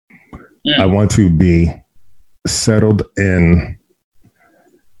I want to be settled in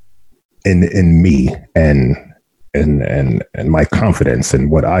me and my confidence in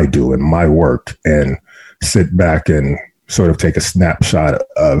what I do and my work, and sit back and sort of take a snapshot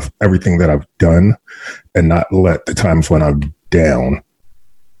of everything that I've done and not let the times when I'm down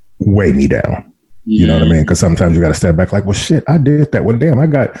weigh me down. You know what I mean? Because sometimes you got to step back like, well, shit, I did that. Well, damn, I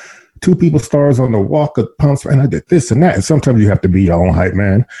got 2 people's stars on the walk of pumps, and I did this and that. And sometimes you have to be your own hype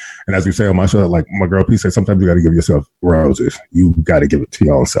man. And as we say on my show, like my girl P said, sometimes you got to give yourself roses. You got to give it to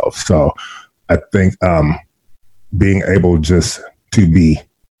your own self. So I think being able just to be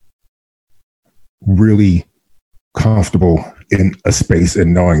really comfortable in a space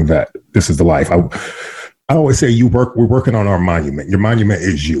and knowing that this is the life. I always say we're working on our monument. Your monument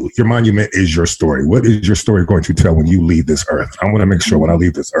is you. Your monument is your story. What is your story going to tell when you leave this earth? I want to make sure when I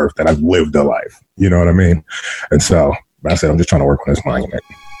leave this earth that I've lived a life. You know what I mean? And so I said, I'm just trying to work on this monument.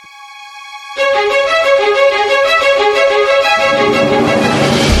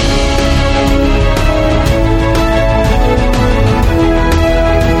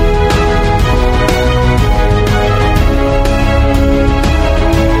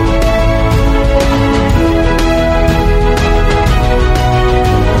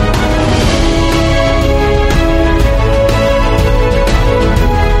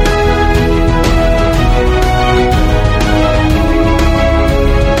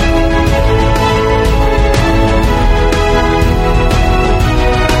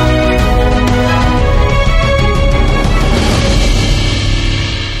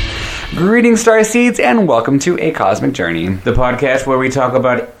 Greetings, Starseeds, and welcome to A Cosmic Journey, the podcast where we talk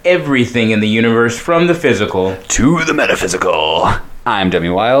about everything in the universe from the physical to the metaphysical. I'm Demi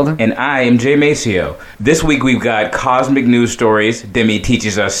Wild. And I am Jay Maceo. This week we've got cosmic news stories. Demi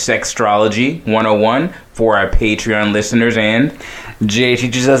teaches us Sextrology 101 for our Patreon listeners, and Jay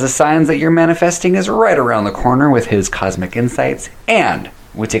teaches us the signs that your manifesting is right around the corner with his cosmic insights, and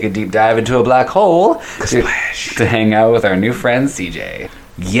we take a deep dive into a black hole to hang out with our new friend CJay.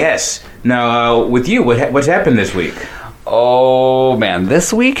 Yes. Now, with you, what's happened this week? Oh, man.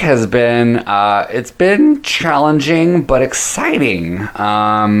 This week has been, it's been challenging, but exciting.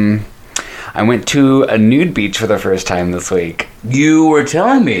 I went to a nude beach for the first time this week. You were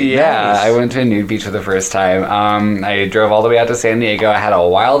telling me. Yeah, nice. I went to a nude beach for the first time. I drove all the way out to San Diego. I had a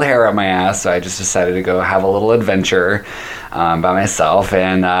wild hair up my ass, so I just decided to go have a little adventure by myself,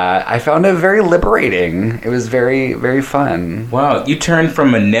 and I found it very liberating. It was very, very fun. Wow, you turned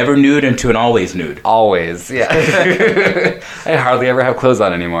from a never nude into an always nude. Always, yeah. I hardly ever have clothes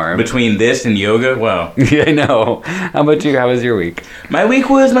on anymore. Between this and yoga, wow. Yeah, I know. How about you? How was your week? My week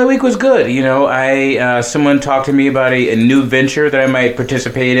was good. You know, someone talked to me about a new venture that I might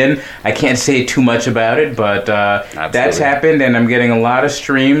participate in. I can't say too much about it, but that's happened, and I'm getting a lot of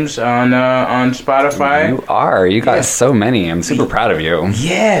streams on Spotify. You are. You got so many. I'm super proud of you.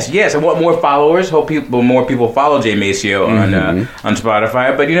 Yes. I want more followers. Hope more people follow Jay Maceo on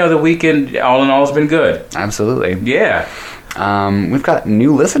Spotify. But, you know, the weekend, all in all, has been good. Absolutely. Yeah. We've got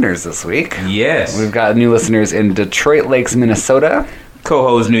new listeners this week. Yes. We've got new listeners in Detroit Lakes, Minnesota.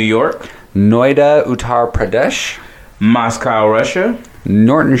 Cohoes, New York. Noida, Uttar Pradesh. Moscow, Russia.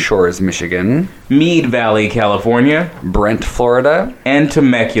 Norton Shores, Michigan. Mead Valley, California. Brent, Florida. And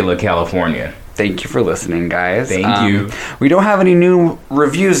Temecula, California. Thank you for listening, guys. Thank you. We don't have any new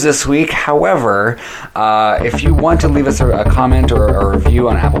reviews this week. However, if you want to leave us a comment or a review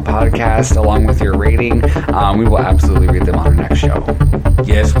on Apple Podcast along with your rating, we will absolutely read them on our next show.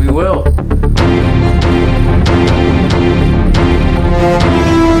 Yes, we will.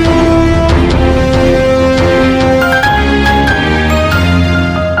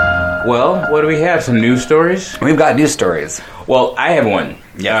 Well, what do we have? Some news stories? We've got news stories. Well, I have one.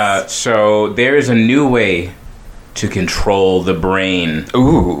 Yes. So there is a new way to control the brain.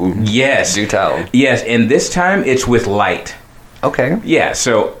 Ooh. Yes. Do tell. Yes, and this time it's with light. Okay. Yeah,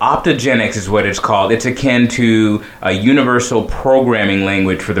 so optogenics is what it's called. It's akin to a universal programming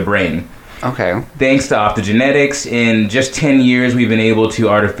language for the brain. Okay. Thanks to optogenetics, in just 10 years, we've been able to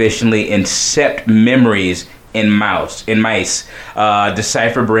artificially incept memories in mice,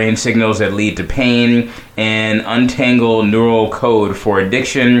 decipher brain signals that lead to pain, and untangle neural code for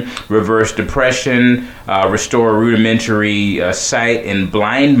addiction, reverse depression, restore rudimentary sight in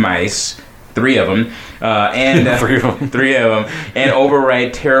blind mice, 3 of them, and 3 of them, and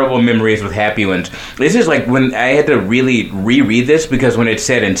overwrite terrible memories with happy ones. This is like when I had to really reread this, because when it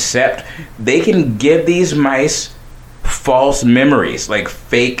said incept, they can give these mice false memories, like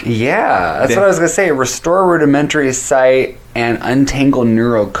fake. Yeah, that's what I was going to say. Restore rudimentary sight and untangle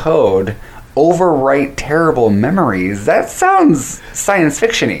neural code overwrite terrible memories. That sounds science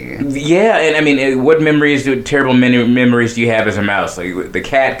fiction-y. Yeah, and I mean, what terrible memories do you have as a mouse? Like the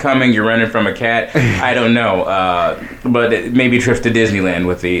cat coming, you're running from a cat. I don't know, but maybe trips to Disneyland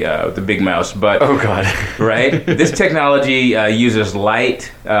with the big mouse. But oh god, right? This technology uses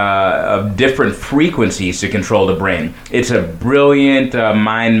light of different frequencies to control the brain. It's a brilliant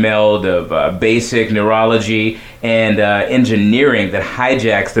mind meld of basic neurology and engineering that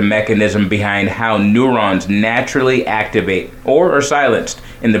hijacks the mechanism behind how neurons naturally activate or are silenced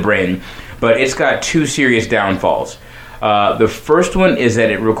in the brain. But it's got two serious downfalls. The first one is that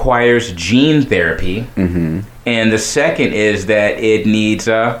it requires gene therapy, and the second is that it needs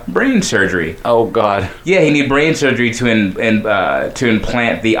brain surgery. Oh God! Yeah, you need brain surgery to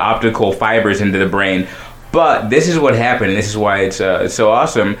implant the optical fibers into the brain. But this is what happened, and this is why it's so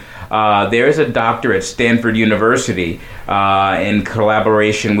awesome. There is a doctor at Stanford University in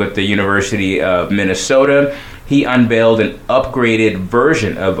collaboration with the University of Minnesota. He unveiled an upgraded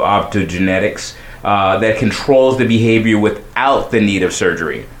version of optogenetics that controls the behavior without the need of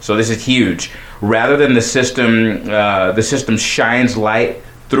surgery. So this is huge. Rather than the system shines light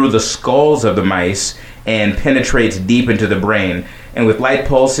through the skulls of the mice and penetrates deep into the brain. And with light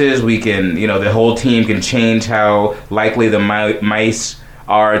pulses, we can, the whole team can change how likely the mice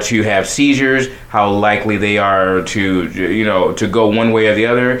are to have seizures, how likely they are to go one way or the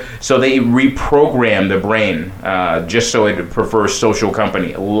other. So they reprogram the brain just so it prefers social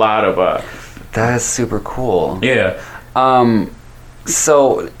company. A lot of that's super cool. Yeah.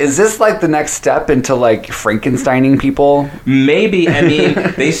 So is this like the next step into like Frankensteining people? Maybe. I mean,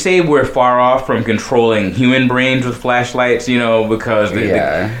 they say we're far off from controlling human brains with flashlights, because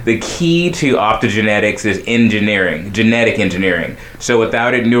the key to optogenetics is genetic engineering. So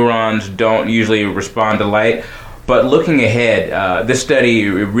without it, neurons don't usually respond to light. But looking ahead, this study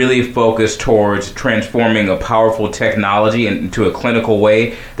really focused towards transforming a powerful technology into a clinical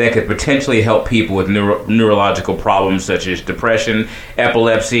way that could potentially help people with neurological problems such as depression,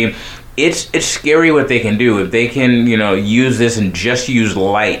 epilepsy. It's scary what they can do if they can use this and just use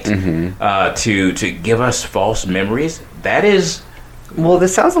light to give us false memories. That is, well,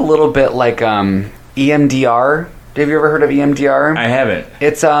 this sounds a little bit like EMDR. Have you ever heard of EMDR? I haven't.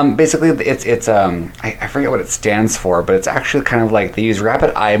 It's basically it's I forget what it stands for, but it's actually kind of like they use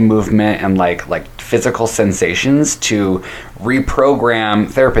rapid eye movement and like physical sensations to reprogram.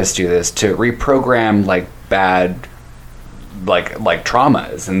 Therapists do this to reprogram like bad like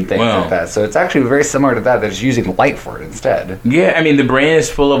traumas and things like that. So it's actually very similar to that. They're just using light for it instead. Yeah, I mean the brain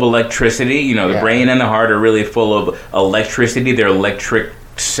is full of electricity. The brain and the heart are really full of electricity. They're electric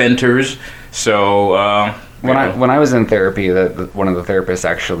centers. So. When I was in therapy, one of the therapists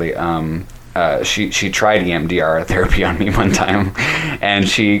actually, she tried EMDR therapy on me one time, and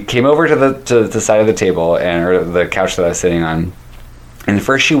she came over to the side of the table or the couch that I was sitting on, and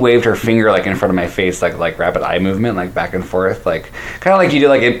first she waved her finger like in front of my face, like rapid eye movement, like back and forth, like kind of like you do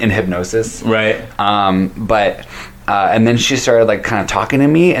like in hypnosis, right? And then she started like kind of talking to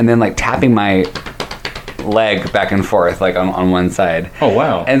me, and then like tapping my leg back and forth like on one side. Oh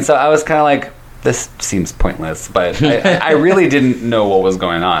wow! And so I was kind of like, this seems pointless, but I really didn't know what was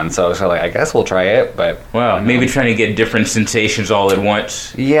going on. So I was kind of like, I guess we'll try it, but... Wow, maybe trying to get different sensations all at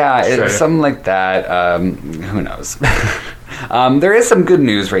once. Yeah, it's something like that. Who knows? There is some good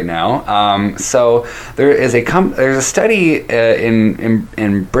news right now. So there's a study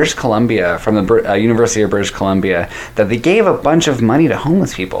in British Columbia from the University of British Columbia that they gave a bunch of money to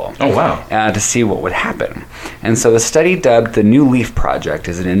homeless people. Oh wow! To see what would happen. And so the study, dubbed the New Leaf Project,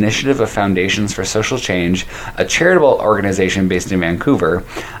 is an initiative of Foundations for Social Change, a charitable organization based in Vancouver,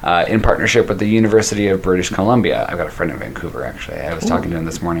 in partnership with the University of British Columbia. I've got a friend in Vancouver actually. I was talking to him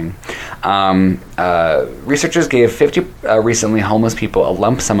this morning. Researchers gave 50 recently homeless people a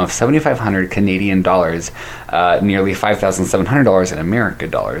lump sum of $7,500 Canadian dollars, nearly $5,700 in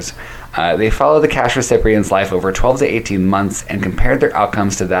American dollars. They followed the cash recipient's life over 12 to 18 months and compared their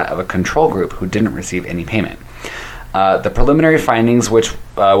outcomes to that of a control group who didn't receive any payment. The preliminary findings, which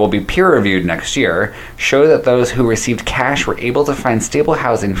will be peer-reviewed next year, show that those who received cash were able to find stable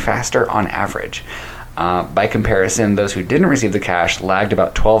housing faster on average. By comparison, those who didn't receive the cash lagged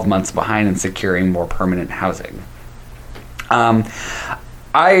about 12 months behind in securing more permanent housing.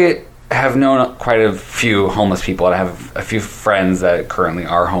 I have known quite a few homeless people, and I have a few friends that currently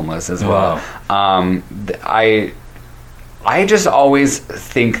are homeless as well. Wow. I just always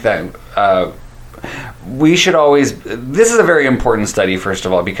think that we should always... This is a very important study, first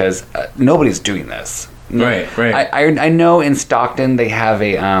of all, because nobody's doing this. Right. I know in Stockton they have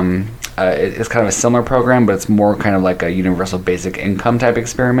a it's kind of a similar program, but it's more kind of like a universal basic income type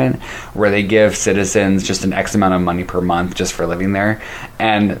experiment where they give citizens just an X amount of money per month just for living there.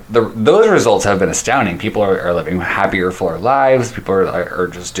 And those results have been astounding. People are living happier, fuller lives. People are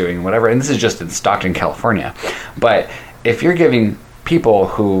just doing whatever. And this is just in Stockton, California. But if you're giving people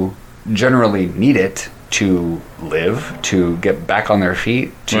who generally need it to live, to get back on their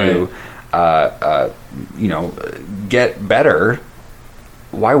feet, to get better,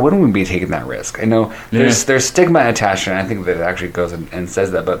 why wouldn't we be taking that risk? I know there's stigma attached, and I think that it actually goes and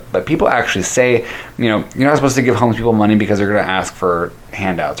says that, but people actually say, you're not supposed to give homeless people money because they're going to ask for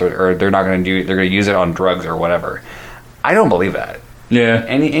handouts, or they're not going to they're going to use it on drugs or whatever. I don't believe that. Yeah.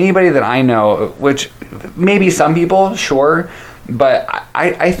 Anybody that I know, which maybe some people, sure, but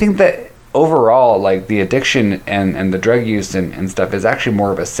I think that overall, like, the addiction and the drug use and stuff is actually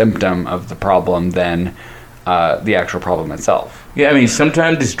more of a symptom of the problem than the actual problem itself. Yeah, I mean,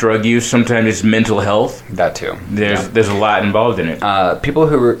 sometimes it's drug use, sometimes it's mental health. That too. There's a lot involved in it. People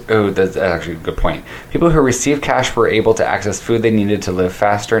that's actually a good point. People who received cash were able to access food they needed to live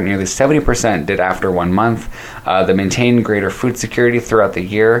faster. Nearly 70% did after 1 month. They maintained greater food security throughout the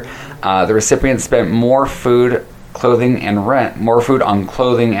year. The recipients spent more food, clothing, and rent. More food on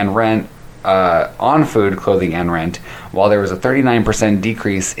clothing and rent. On food, clothing, and rent, while there was a 39%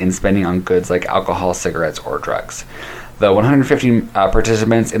 decrease in spending on goods like alcohol, cigarettes, or drugs. The 150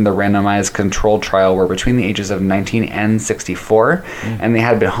 participants in the randomized controlled trial were between the ages of 19 and 64, and they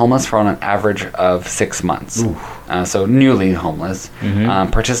had been homeless for on an average of 6 months. So newly homeless.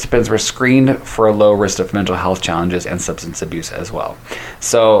 Participants were screened for a low risk of mental health challenges and substance abuse as well.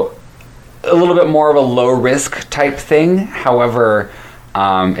 So a little bit more of a low risk type thing. However,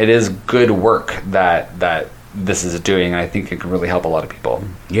 it is good work that this is doing, and I think it can really help a lot of people.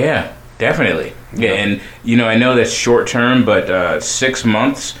 Yeah, definitely. Yeah, and I know that's short term, but 6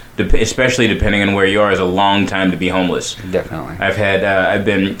 months, especially depending on where you are, is a long time to be homeless. Definitely. I've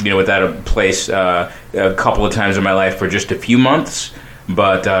been without a place a couple of times in my life for just a few months,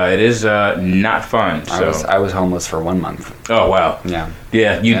 but it is not fun. So. I was homeless for 1 month. Oh wow. Yeah.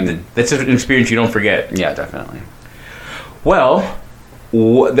 That's an experience you don't forget. Yeah, definitely. Well.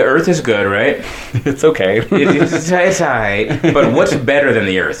 The Earth is good, right? It's okay. It's all right. But what's better than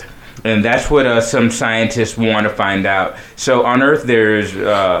the Earth? And that's what some scientists want to find out. So on Earth, there's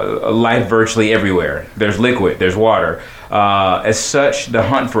life virtually everywhere. There's liquid, there's water. As such, the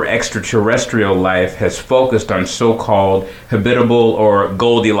hunt for extraterrestrial life has focused on so-called habitable or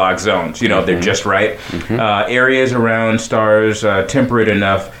Goldilocks zones. They're just right. Areas around stars temperate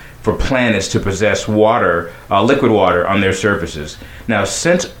enough for planets to possess water, liquid water, on their surfaces. Now,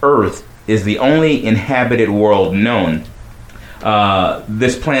 since Earth is the only inhabited world known,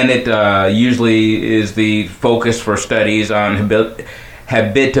 this planet usually is the focus for studies on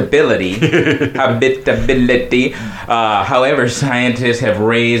habitability. However, scientists have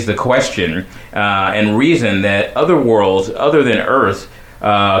raised the question and reasoned that other worlds other than Earth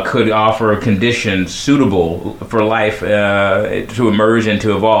could offer conditions suitable for life to emerge and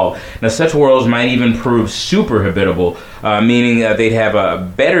to evolve. Now, such worlds might even prove super habitable, meaning they'd have a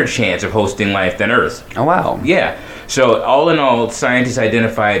better chance of hosting life than Earth. Oh, wow. Yeah. So, all in all, scientists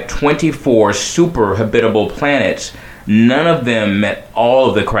identified 24 super habitable planets. None of them met all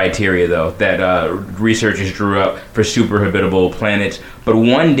of the criteria, though, that researchers drew up for super habitable planets, but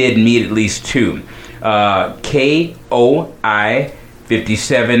one did meet at least two. KOI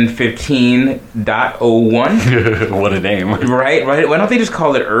 5715.01. What a name. Right? Why don't they just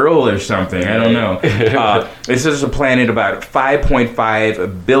call it Earl or something? I don't know. This is a planet about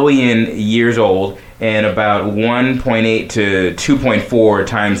 5.5 billion years old and about 1.8 to 2.4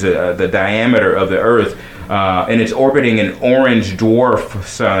 times the diameter of the Earth. And it's orbiting an orange dwarf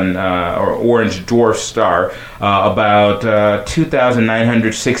sun, or orange dwarf star, about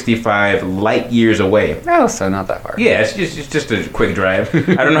 2,965 light years away. Oh, so not that far. Yeah, it's just a quick drive.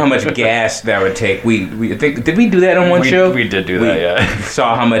 I don't know how much gas that would take. We think, did we do that on one show? We did do that, yeah.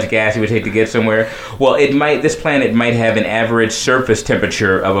 Saw how much gas it would take to get somewhere. Well, this planet might have an average surface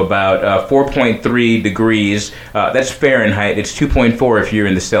temperature of about 4.3 degrees. That's Fahrenheit. It's 2.4 if you're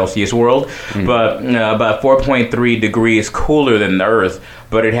in the Celsius world. But about 4.3 degrees cooler than the Earth,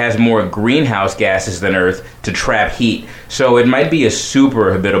 but it has more greenhouse gases than Earth to trap heat. So it might be a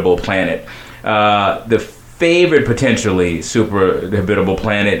super habitable planet. The favorite potentially super habitable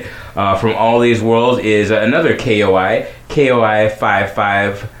planet from all these worlds is another KOI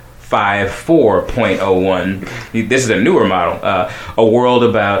 55 54.01. This is a newer model. A world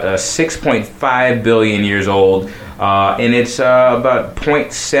about 6.5 billion years old, and it's about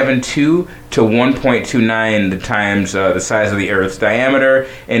 0.72 to 1.29 times the size of the Earth's diameter,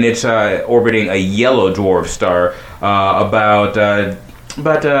 and it's orbiting a yellow dwarf star about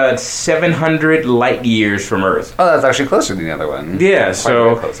 700 light years from Earth. Oh, that's actually closer than the other one. Yeah, Quite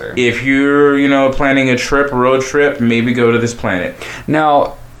so closer. If you're, planning a road trip, maybe go to this planet.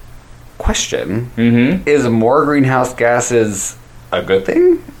 Now, question: Is more greenhouse gases a good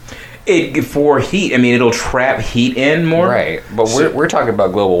thing? For heat, it'll trap heat in more. Right, but we're talking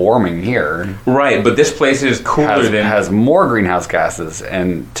about global warming here. Right, but this place is cooler has more greenhouse gases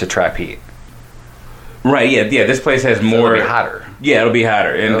and to trap heat. Right, yeah. This place has more. It'll be hotter. Yeah, it'll be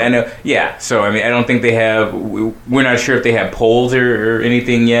hotter, and I know. Yeah, so I don't think they have. We're not sure if they have poles or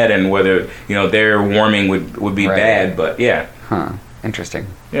anything yet, and whether their warming would be bad. But yeah. Huh. Interesting.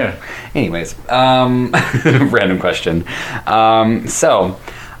 Yeah. Anyways, random question. So,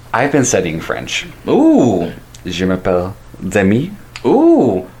 I've been studying French. Ooh. Je m'appelle Demi.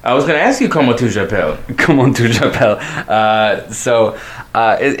 Ooh. I was going to ask you comment tu j'appelle. Comment tu j'appelle.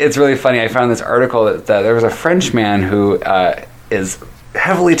 It's really funny. I found this article that there was a Frenchman who is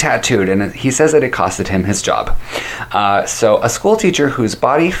heavily tattooed, and he says that it costed him his job. So a school teacher whose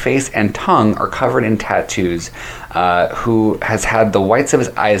body, face, and tongue are covered in tattoos, who has had the whites of his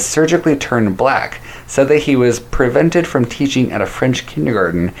eyes surgically turned black, said that he was prevented from teaching at a French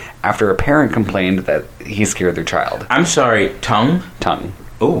kindergarten after a parent complained that he scared their child. I'm sorry, tongue? Tongue.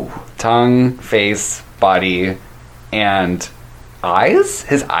 Ooh. Tongue, face, body, and eyes?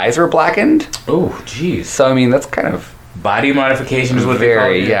 His eyes were blackened? Oh, jeez. So, that's kind of... Body modification is what they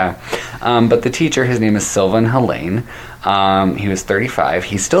call it. Yeah. But the teacher, his name is Sylvain Helene. He was 35.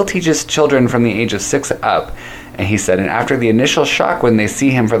 He still teaches children from the age of 6 up. And he said, and after the initial shock when they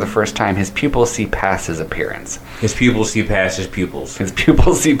see him for the first time, his pupils see past his appearance. His pupils see past his pupils. His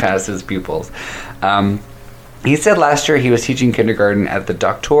pupils see past his pupils. He said last year he was teaching kindergarten at the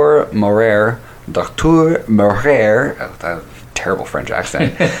Docteur Morer, terrible French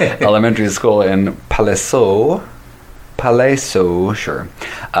accent, elementary school in Palaiseau, sure,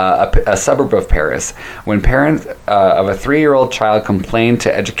 a suburb of Paris, when parents of a 3-year-old child complained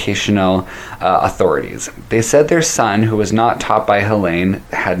to educational authorities. They said their son, who was not taught by Helene,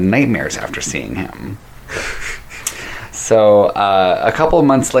 had nightmares after seeing him. So a couple of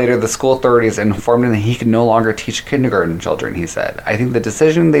months later, the school authorities informed him that he could no longer teach kindergarten children, he said. I think the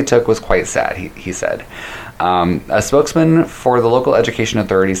decision they took was quite sad, he said. A spokesman for the local education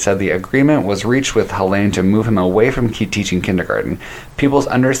authority said the agreement was reached with Helene to move him away from teaching kindergarten. Pupils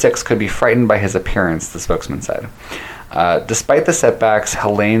under 6 could be frightened by his appearance, the spokesman said. Despite the setbacks,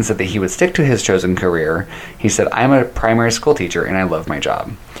 Helene said that he would stick to his chosen career. He said, I'm a primary school teacher and I love my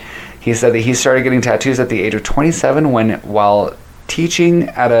job. He said that he started getting tattoos at the age of 27 when, while teaching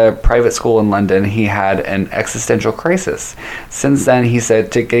at a private school in London, he had an existential crisis. Since then, he said,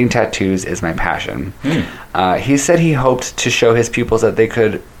 getting tattoos is my passion. He said he hoped to show his pupils that they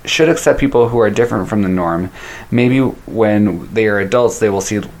should accept people who are different from the norm. Maybe when they are adults, they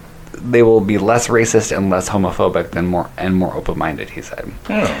will be less racist and less homophobic than more open-minded, he said.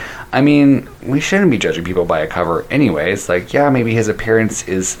 We shouldn't be judging people by a cover anyways. Maybe his appearance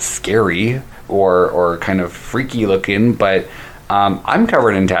is scary or kind of freaky looking, but I'm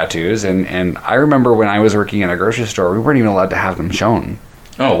covered in tattoos, and I remember when I was working at a grocery store, we weren't even allowed to have them shown.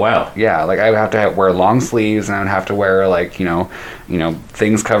 Oh, wow. Yeah, I would have to wear long sleeves, and I would have to wear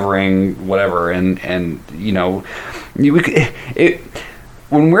things covering whatever,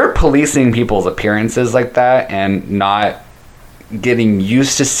 when we're policing people's appearances like that and not getting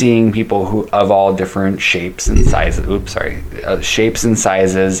used to seeing people who of all different shapes and sizes, shapes and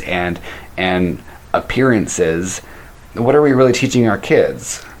sizes and appearances, what are we really teaching our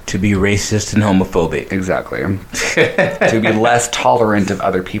kids? To be racist and homophobic. Exactly. To be less tolerant of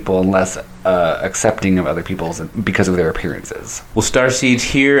other people and less accepting of other people because of their appearances. Well, Starseeds,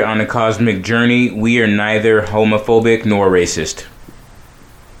 here on a cosmic journey, we are neither homophobic nor racist.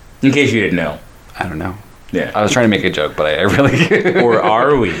 In case you didn't know. I don't know. Yeah. I was trying to make a joke, but I really... Or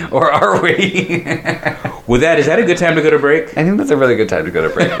are we? Or are we? With that, is that a good time to go to break? I think that's a really good time to go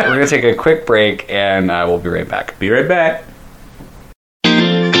to break. We're going to take a quick break, and we'll be right back. Be right back.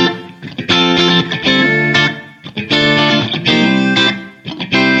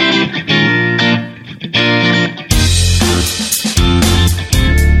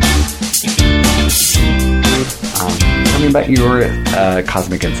 About your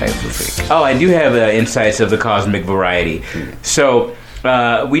cosmic insights this week. Oh, I do have insights of the cosmic variety. So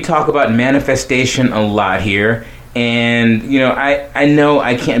we talk about manifestation a lot here, And, I know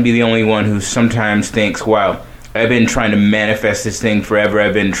I can't be the only one who sometimes thinks, wow, I've been trying to manifest this thing forever.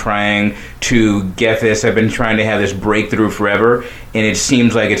 I've been trying to get this. I've been trying to have this breakthrough forever, and it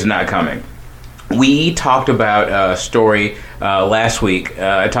seems like it's not coming. We talked about a story last week.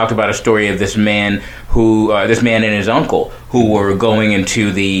 I talked about a story of this man and his uncle who were going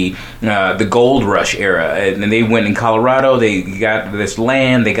into the gold rush era, and they went in Colorado. They got this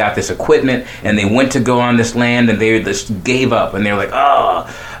land, they got this equipment, and they went to go on this land, and they just gave up, and they were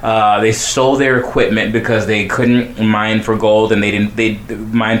like, they sold their equipment because they couldn't mine for gold, and they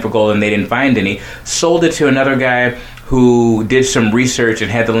didn't find any. Sold it to another guy who did some research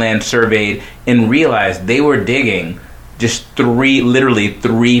and had the land surveyed and realized they were digging just literally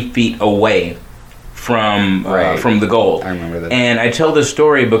 3 feet away from the gold. I remember that. And I tell this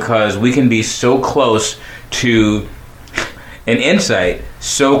story because we can be so close to an insight,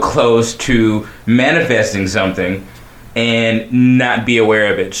 so close to manifesting something, and not be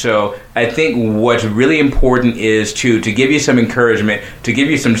aware of it. So I think what's really important is to give you some encouragement, to give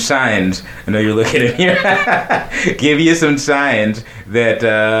you some signs. I know you're looking at here. Give you some signs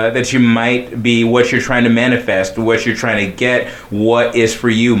that you might be, what you're trying to manifest, what you're trying to get, what is for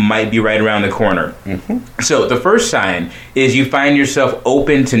you might be right around the corner. Mm-hmm. So the first sign is you find yourself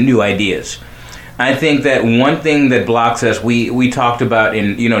open to new ideas. I think that one thing that blocks us, we talked about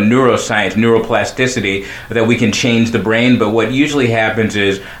in neuroscience, neuroplasticity, that we can change the brain. But what usually happens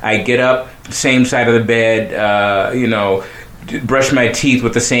is I get up, same side of the bed, brush my teeth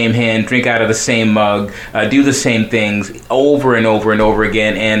with the same hand, drink out of the same mug, do the same things over and over and over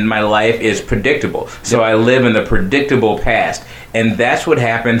again, and my life is predictable. So I live in the predictable past. And that's what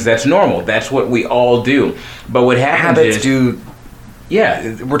happens. That's normal. That's what we all do. But what happens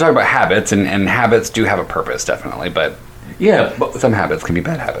Yeah, we're talking about habits, and habits do have a purpose, definitely, but some habits can be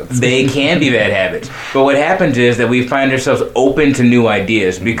bad habits. They can be bad habits. But what happens is that we find ourselves open to new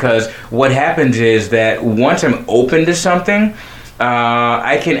ideas, because what happens is that once I'm open to something,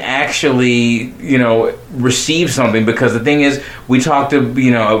 I can actually, receive something, because the thing is, we talk to,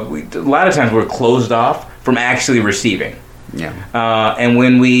 a lot of times we're closed off from actually receiving. Yeah. And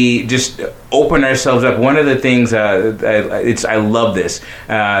when we just open ourselves up, one of the things I love this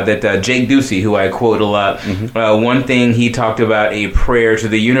that Jake Ducey, who I quote a lot, one thing he talked about, a prayer to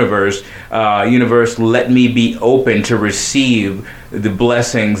the universe. Universe, let me be open to receive the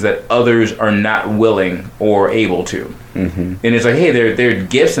blessings that others are not willing or able to. Mm-hmm. And it's like, hey, there are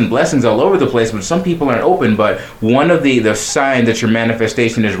gifts and blessings all over the place, but some people aren't open. But one of the signs that your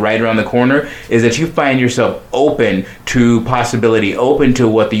manifestation is right around the corner is that you find yourself open to possibility, open to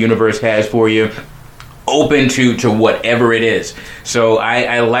what the universe has for you, open to whatever it is. So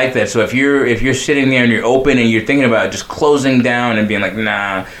I like that. So if you're sitting there and you're open and you're thinking about just closing down and being like,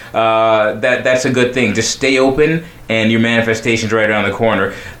 nah, that's a good thing. Just stay open, and your manifestation's right around the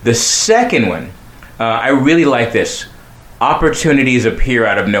corner. The second one, I really like this. Opportunities appear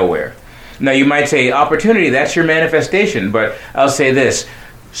out of nowhere. Now you might say, opportunity, that's your manifestation, but I'll say this.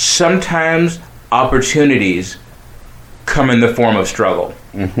 Sometimes opportunities come in the form of struggle.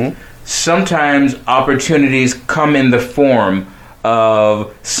 Mm-hmm. Sometimes opportunities come in the form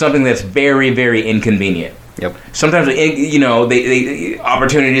of something that's very, very inconvenient. Yep. Sometimes, they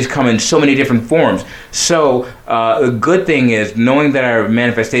opportunities come in so many different forms. So the good thing is, knowing that our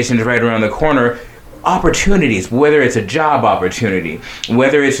manifestation is right around the corner, opportunities, whether it's a job opportunity,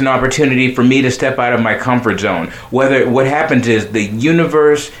 whether it's an opportunity for me to step out of my comfort zone, what happens is the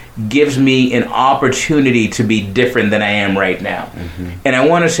universe gives me an opportunity to be different than I am right now. Mm-hmm. And I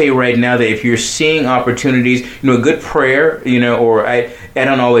want to say right now that if you're seeing opportunities, a good prayer, or I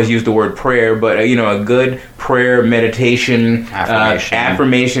don't always use the word prayer, but a good prayer, meditation,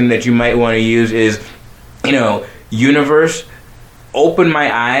 affirmation that you might want to use is, universe, open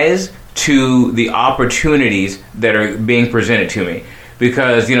my eyes to the opportunities that are being presented to me.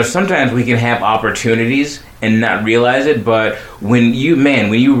 Because, sometimes we can have opportunities and not realize it, but when you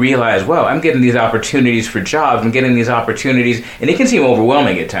realize, well, I'm getting these opportunities for jobs, I'm getting these opportunities, and it can seem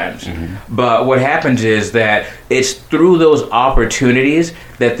overwhelming at times. Mm-hmm. But what happens is that it's through those opportunities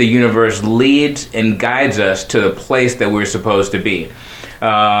that the universe leads and guides us to the place that we're supposed to be.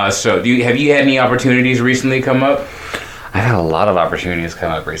 So have you had any opportunities recently come up? I've had a lot of opportunities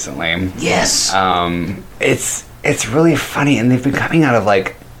come up recently. Yes. It's really funny, and they've been coming out of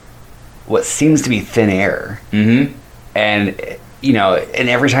like what seems to be thin air. Mm-hmm. And and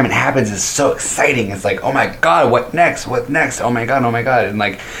every time it happens, it's so exciting. It's like, oh my God, what next? What next? Oh my God. And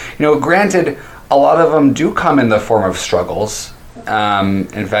like, granted, a lot of them do come in the form of struggles. In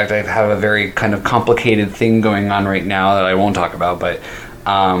fact, I have a very kind of complicated thing going on right now that I won't talk about, but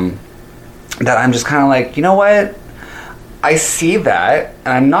that I'm just kind of like, you know what? I see that,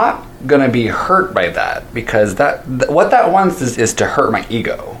 and I'm not gonna be hurt by that, because what that wants is to hurt my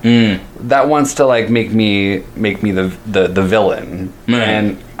ego. That wants to like make me the villain,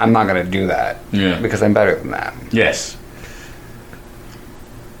 and I'm not gonna do that because I'm better than that. Yes.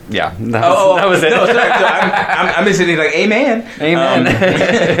 Yeah, that was it. No, sorry. I'm listening like, amen.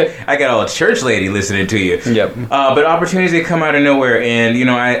 I got all church lady listening to you. Yep. But opportunities, they come out of nowhere, and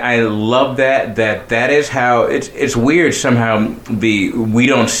I love that is how it's weird somehow. We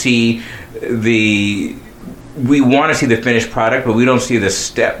don't see we want to see the finished product, but we don't see the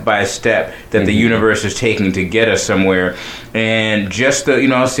step by step that the universe is taking to get us somewhere. And just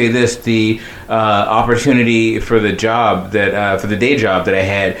I'll say this: the opportunity for the job for the day job that I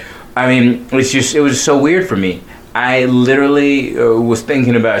had. I mean, it was so weird for me. I literally was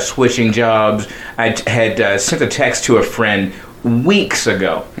thinking about switching jobs. I had sent a text to a friend weeks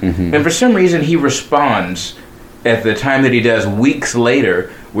ago, and for some reason he responds at the time that he does weeks later.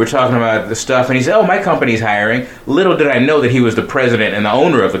 We're talking about the stuff, and he said, "Oh, my company's hiring." Little did I know that he was the president and the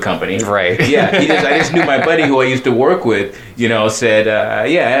owner of the company. Right. Yeah. I just knew my buddy who I used to work with, said,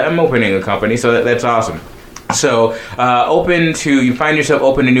 "Yeah, I'm opening a company." So that's awesome. So you find yourself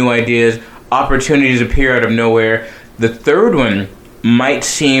open to new ideas. Opportunities appear out of nowhere. The third one might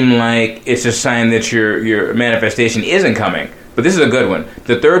seem like it's a sign that your manifestation isn't coming, but this is a good one.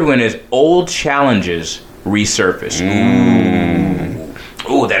 The third one is old challenges resurface.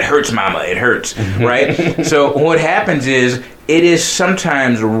 Ooh, that hurts, mama. It hurts, right? So what happens is, it is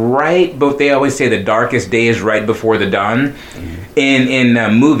sometimes right, but they always say the darkest day is right before the dawn. In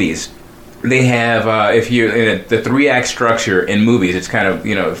movies, they have, if you're in the 3-act structure in movies, it's kind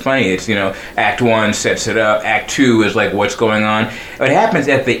of, funny. It's, Act 1 sets it up. Act 2 is like what's going on. What happens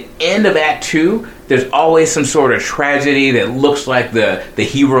at the end of Act 2, there's always some sort of tragedy that looks like the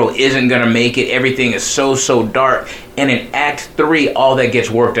hero isn't going to make it. Everything is so dark. And in Act 3, all that gets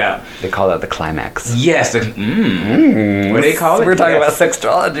worked out. They call that the climax. Yes. What do they call it? We're talking about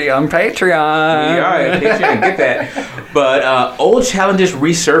sexuality on Patreon. Yeah, Patreon, get that. But old challenges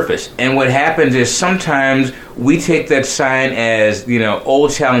resurface. And what happens is sometimes we take that sign as,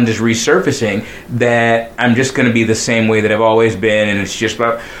 old challenges resurfacing, that I'm just going to be the same way that I've always been, and it's just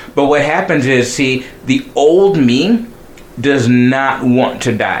about... But what happens is, see, the old me does not want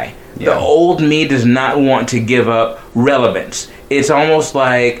to die. Yeah. The old me does not want to give up relevance. It's almost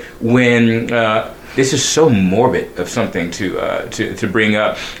like when... this is so morbid of something to bring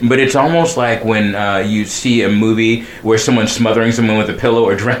up, but it's almost like when you see a movie where someone's smothering someone with a pillow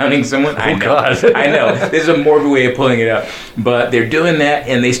or drowning someone. I know. I know. This is a morbid way of pulling it up, but they're doing that,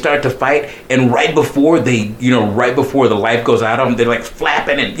 and they start to fight, and right before the life goes out of them, they're like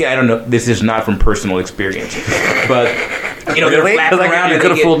flapping, and I don't know. This is not from personal experience, but. They're flapping around,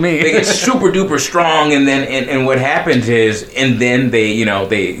 and they get super duper strong, and then and what happens is, and then they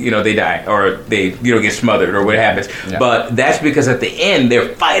die, or they get smothered, or what happens. Yeah. But that's because at the end they're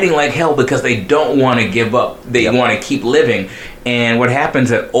fighting like hell because they don't want to give up. They want to keep living. And what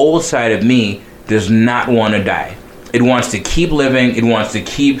happens, that old side of me does not want to die. It wants to keep living. It wants to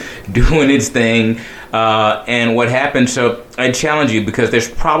keep doing its thing. And what happens, so I challenge you, because there's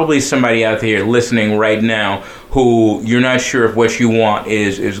probably somebody out there listening right now who you're not sure if what you want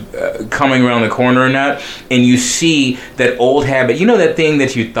is coming around the corner or not, and you see that old habit, that thing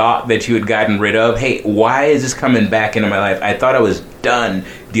that you thought that you had gotten rid of. Hey, why is this coming back into my life? I thought I was done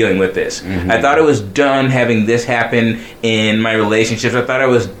dealing with this. I thought I was done having this happen in my relationships. I thought I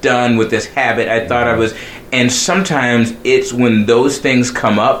was done with this habit. I thought I was... And sometimes it's when those things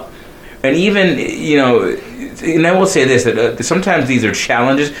come up, and even, and I will say this, that sometimes these are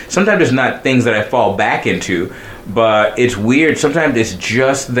challenges. Sometimes it's not things that I fall back into, but it's weird. Sometimes it's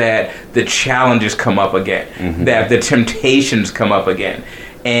just that the challenges come up again, that the temptations come up again.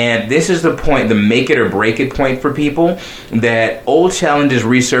 And this is the point, the make it or break it point for people, that old challenges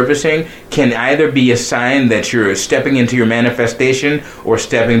resurfacing can either be a sign that you're stepping into your manifestation or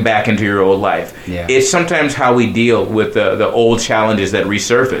stepping back into your old life. Yeah. It's sometimes how we deal with the old challenges that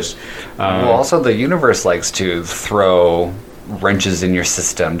resurface. Also the universe likes to throw wrenches in your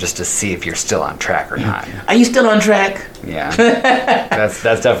system just to see if you're still on track or not. Are you still on track? Yeah. That's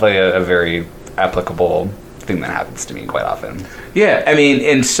definitely a very applicable thing that happens to me quite often. Yeah, I mean,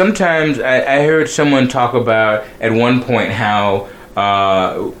 and sometimes I heard someone talk about at one point how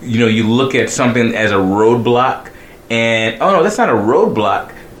you look at something as a roadblock, and oh no, that's not a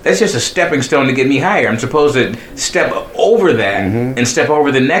roadblock. that's just a stepping stone to get me higher. I'm supposed to step over that and step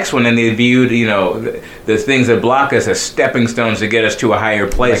over the next one, and they viewed, the things that block us as stepping stones to get us to a higher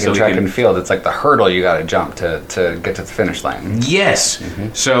place. Like in track and field, it's like the hurdle you got to jump to get to the finish line. Yes.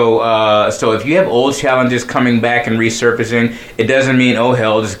 So if you have old challenges coming back and resurfacing, it doesn't mean, oh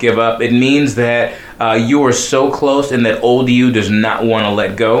hell, just give up. It means that you are so close and that old you does not want to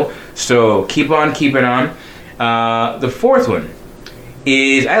let go. So keep on keeping on. The fourth one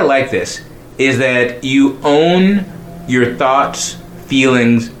is, I like this, is that you own your thoughts,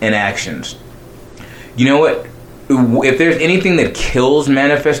 feelings, and actions. You know what? If there's anything that kills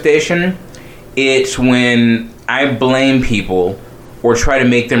manifestation, it's when I blame people or try to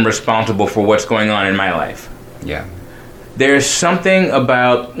make them responsible for what's going on in my life. Yeah. There's something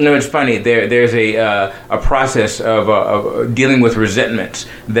about, it's funny, there's a process of dealing with resentments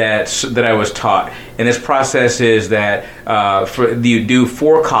that I was taught. And this process is that you do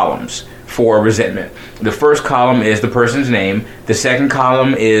 4 columns for resentment. The first column is the person's name. The second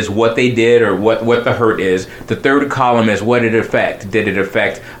column is what they did or what the hurt is. The third column is what did it affect. Did it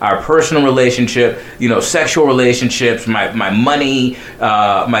affect our personal relationship, sexual relationships, my money,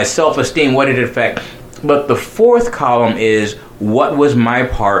 my self-esteem, what did it affect? But the fourth column is what was my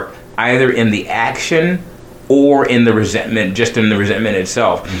part either in the action or in the resentment, just in the resentment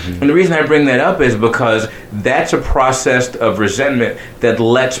itself. And the reason I bring that up is because that's a process of resentment that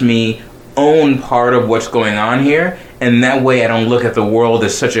lets me own part of what's going on here. And that way I don't look at the world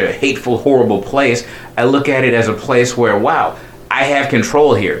as such a hateful, horrible place. I look at it as a place where, wow, I have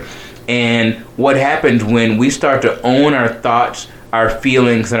control here. And what happens when we start to own our thoughts, our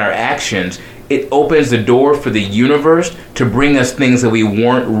feelings, and our actions, it opens the door for the universe to bring us things that we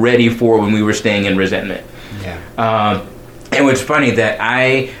weren't ready for when we were staying in resentment. Yeah. And what's funny that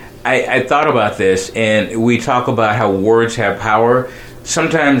I thought about this, and we talk about how words have power.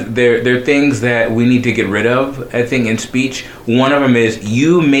 Sometimes there are things that we need to get rid of, I think, in speech. One of them is,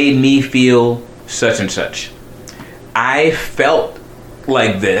 you made me feel such and such. I felt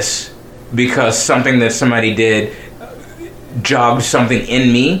like this because something that somebody did jogged something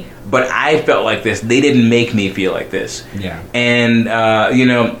in me. But I felt like this. They didn't make me feel like this. Yeah. And,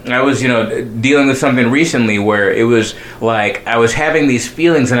 I was, dealing with something recently where it was like I was having these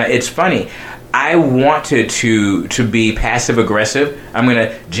feelings. And it's funny. I wanted to be passive-aggressive.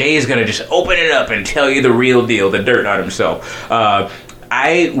 Jay is going to just open it up and tell you the real deal, the dirt on himself. I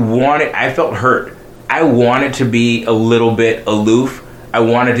felt hurt. I wanted to be a little bit aloof. I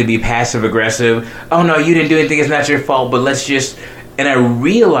wanted to be passive-aggressive. Oh, no, you didn't do anything. It's not your fault, but let's just... And I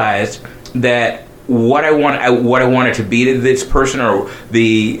realized that what I wanted to be to this person, or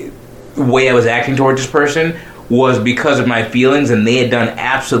the way I was acting towards this person, was because of my feelings, and they had done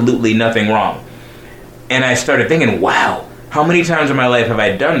absolutely nothing wrong. And I started thinking, wow, how many times in my life have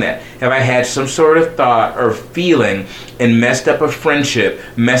I done that? Have I had some sort of thought or feeling and messed up a friendship,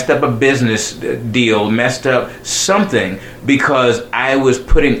 messed up a business deal, messed up something because I was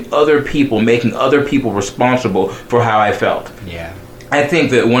making other people responsible for how I felt? Yeah. I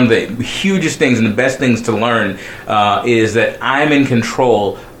think that one of the hugest things and the best things to learn is that I'm in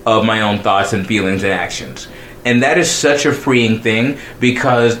control of my own thoughts and feelings and actions. And that is such a freeing thing,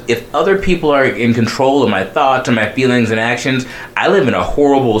 because if other people are in control of my thoughts and my feelings and actions, I live in a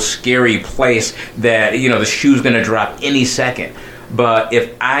horrible, scary place that, the shoe's going to drop any second. But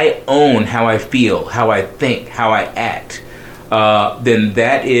if I own how I feel, how I think, how I act, then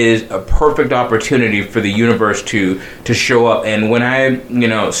that is a perfect opportunity for the universe to show up. And when I,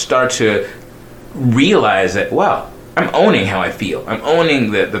 start to realize that, wow, I'm owning how I feel, I'm owning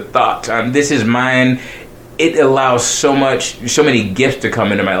the thoughts, this is mine, it allows so many gifts to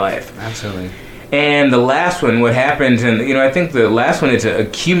come into my life. Absolutely. And the last one, what happens, and I think the last one is a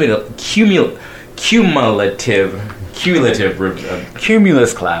cumulative cumulus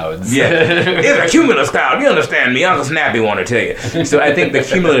clouds. Yeah, it's a cumulus cloud. You understand me, Uncle Snappy want to tell you. So I think the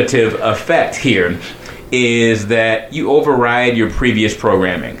cumulative effect here is that you override your previous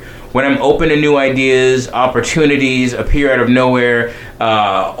programming. When I'm open to new ideas, opportunities appear out of nowhere,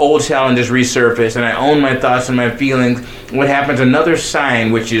 old challenges resurface, and I own my thoughts and my feelings, what happens, another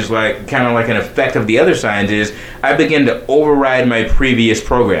sign, which is like kind of like an effect of the other signs, is I begin to override my previous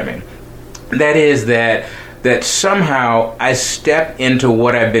programming. That is that somehow I step into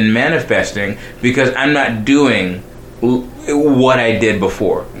what I've been manifesting because I'm not doing what I did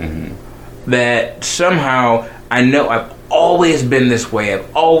before. Mm-hmm. That somehow I know I've always been this way.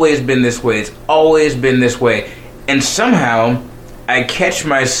 I've always been this way. It's always been this way. And somehow I catch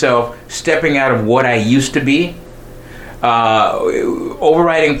myself stepping out of what I used to be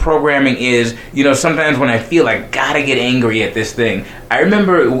overriding programming is, sometimes when I feel like gotta get angry at this thing, I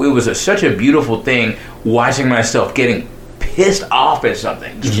remember it was such a beautiful thing watching myself getting pissed off at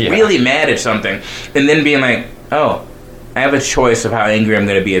something, just really mad at something, and then being like, oh, I have a choice of how angry I'm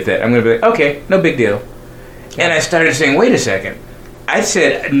going to be at that. I'm going to be like, okay, no big deal. And I started saying, wait a second. I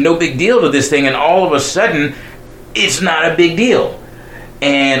said no big deal to this thing, and all of a sudden, it's not a big deal.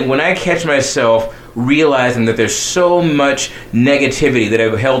 And when I catch myself realizing that there's so much negativity that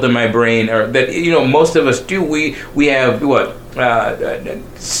I've held in my brain, or that, most of us do, we have,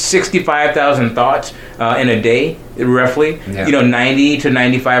 65,000 thoughts in a day, roughly. Yeah. 90 to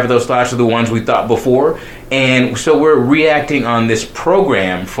 95 of those thoughts are the ones we thought before. And so we're reacting on this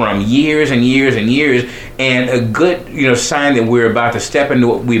program from years and years and years. And a good, sign that we're about to step into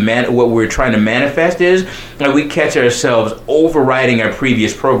what we're trying to manifest is that we catch ourselves overriding our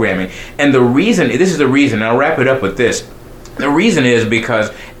previous programming. And this is the reason, and I'll wrap it up with this. The reason is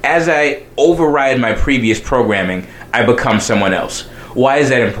because as I override my previous programming, I become someone else. Why is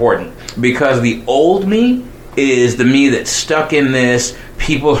that important? Because the old me is the me that's stuck in this.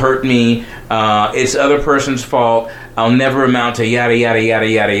 People hurt me. It's other person's fault. I'll never amount to yada, yada, yada,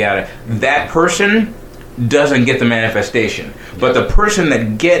 yada, yada. That person doesn't get the manifestation. But the person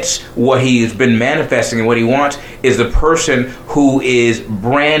that gets what he's been manifesting and what he wants is the person who is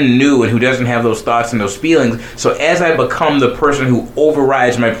brand new and who doesn't have those thoughts and those feelings. So as I become the person who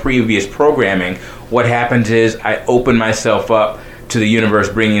overrides my previous programming, what happens is I open myself up to the universe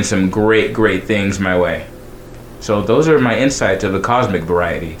bringing some great, great things my way. So those are my insights of the cosmic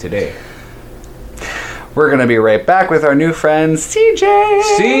variety today. We're going to be right back with our new friend, CJay.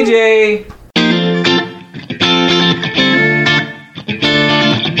 CJay.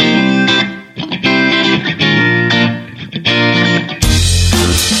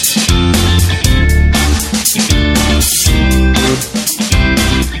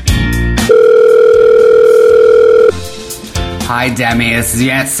 Hi, Demi. This is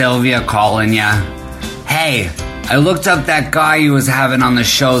your Aunt Sylvia calling ya. Hey, I looked up that guy you was having on the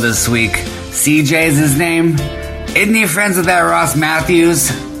show this week. CJay's his name. Isn't he friends with that Ross Matthews?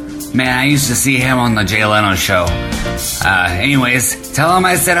 Man, I used to see him on the Jay Leno show. Anyways, tell him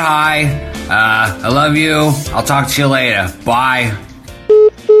I said hi. I love you. I'll talk to you later. Bye.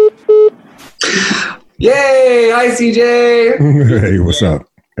 Yay! Hi, CJay. Hey, what's up?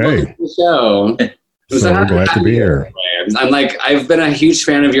 Hey. Welcome to the show. So we're glad to be here. I've been a huge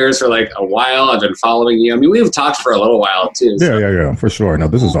fan of yours for like a while. I've been following you. I mean, we've talked for a little while too. So. Yeah, for sure. No,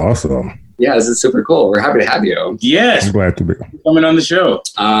 this is awesome. Yeah, this is super cool. We're happy to have you. Yes. I'm glad to be coming on the show.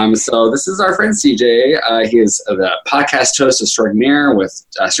 So this is our friend CJay. He is the podcast host extraordinaire with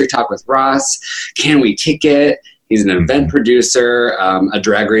Street Talk with Ross. Can We Kick It? He's an event producer, a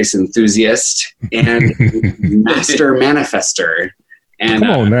drag race enthusiast, and master manifester. And,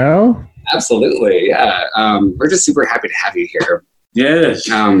 come on now. Absolutely, yeah. We're just super happy to have you here. Yes.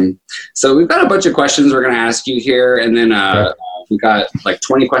 So we've got a bunch of questions we're going to ask you here, and then we've got like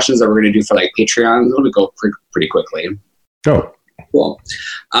 20 questions that we're going to do for like Patreon. It'll go pretty quickly. Oh, cool.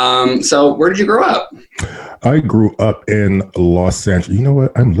 So where did you grow up? I grew up in Los Angeles. You know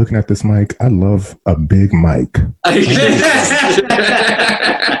what? I'm looking at this mic. I love a big mic.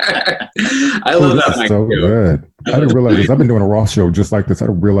 I love that mic so too. Good. I didn't realize this. I've been doing a Ross show just like this. I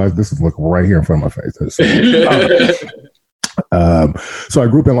didn't realize this is looking right here in front of my face. So I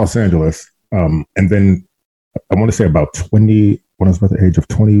grew up in Los Angeles, and then I want to say about 20, when I was about the age of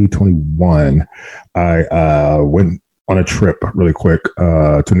 20, 21, I went on a trip really quick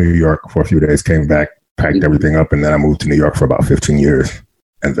to New York for a few days, came back, packed everything up, and then I moved to New York for about 15 years,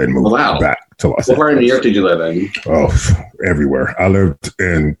 and then moved back to Los Angeles. What part of New York did you live in? Oh, everywhere. I lived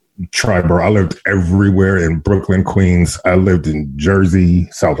in Triborough. I lived everywhere in Brooklyn, Queens. I lived in Jersey,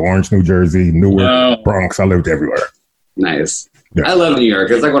 South Orange, New Jersey, Newark, Bronx. I lived everywhere. Nice. Yeah. I love New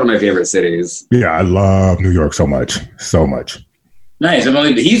York. It's like one of my favorite cities. Yeah, I love New York so much. So much. Nice. I've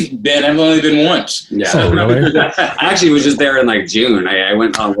only been once. Yeah. Oh, really? I actually was just there in like June. I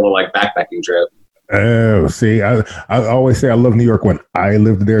went on a little like backpacking trip. Oh, see, I always say I love New York when I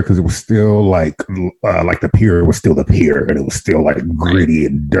lived there because it was still like the pier was still the pier, and it was still like gritty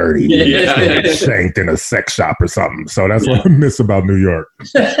and dirty, shanked in a sex shop or something. So that's what I miss about New York.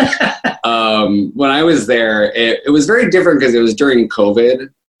 When I was there, it was very different because it was during COVID,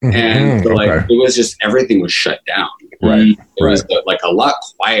 and so, it was just everything was shut down. Right. It was like a lot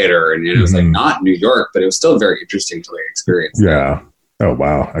quieter, and it was like not New York, but it was still very interesting to like experience. Yeah. Oh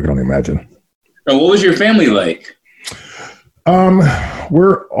wow, I can only imagine. And what was your family like? Um,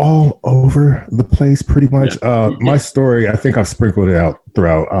 we're all over the place pretty much. My story, I think I've sprinkled it out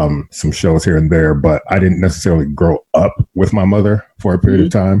throughout some shows here and there, but I didn't necessarily grow up with my mother for a period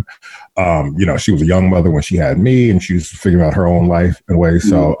of time. She was a young mother when she had me, and she was figuring out her own life in ways.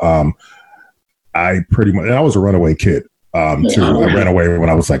 So I pretty much, and I was a runaway kid. Too. I ran away when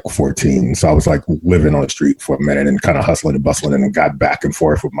I was like 14. So I was like living on the street for a minute and kind of hustling and bustling and got back and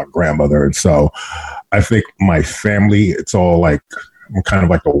forth with my grandmother. And so I think my family, it's all like, I'm kind of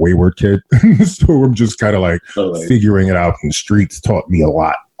like a wayward kid. So I'm just kind of like figuring it out, and the streets taught me a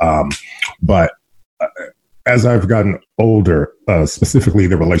lot. But as I've gotten older, specifically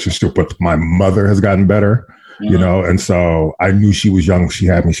the relationship with my mother has gotten better. And so I knew she was young. She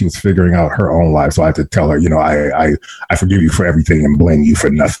had me. She was figuring out her own life. So I had to tell her, I forgive you for everything and blame you for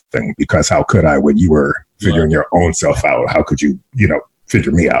nothing, because how could I when you were figuring your own self out? How could you,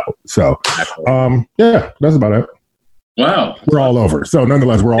 figure me out? So, that's about it. Wow. We're all over. So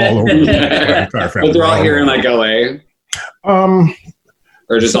nonetheless, we're all over. But they're all here in like LA?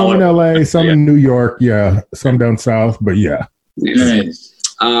 Or just some all in LA, some in New York. Yeah. Some down south, but yeah. Nice.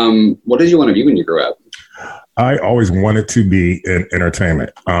 What did you want to be when you grew up? I always wanted to be in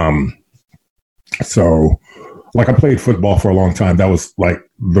entertainment. So like I played football for a long time. That was like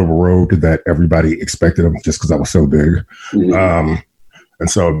the road that everybody expected of me, just because I was so big. And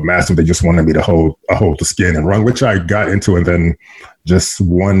so massive, they just wanted me to hold the skin and run, which I got into. And then just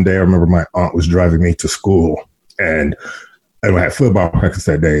one day, I remember my aunt was driving me to school, and I had football practice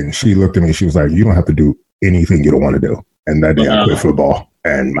that day. And she looked at me, she was like, "You don't have to do anything you don't want to do." And that day I quit football,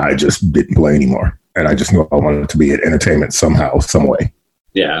 and I just didn't play anymore. And I just knew I wanted to be in entertainment somehow, some way.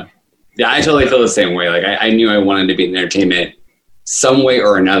 Yeah. Yeah, I totally feel the same way. Like I knew I wanted to be in entertainment some way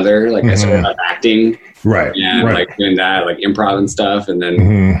or another. Like I started out acting. Right. And like doing that, like improv and stuff. And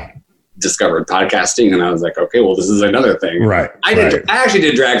then discovered podcasting, and I was like, okay, well, this is another thing. Right. I actually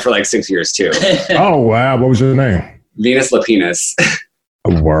did drag for like 6 years too. Oh, wow. What was your name? Venus Lapinas.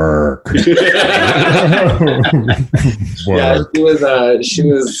 Work. Work. Yeah, she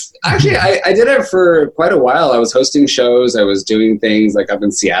was actually, I did it for quite a while. I was hosting shows. I was doing things like up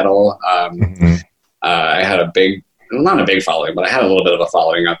in Seattle. I had not a big following, but I had a little bit of a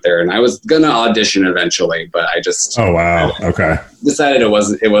following up there, and I was going to audition eventually, but I just, oh, wow. Okay. Decided it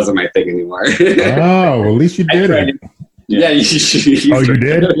wasn't my thing anymore. Oh, at least you did it. Yeah. You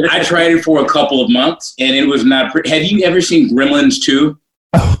did? I tried it for a couple of months, and it was not have you ever seen Gremlins 2?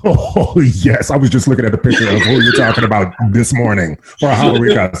 Oh, yes. I was just looking at the picture of who you're talking about this morning for a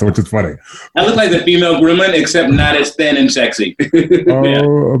Halloween costume, which is funny. I look like the female gremlin, except not as thin and sexy.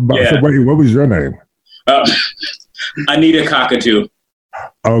 So wait, what was your name? Anita Cockatoo.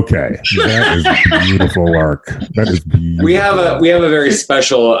 Okay, that is beautiful work. That is beautiful. We have a very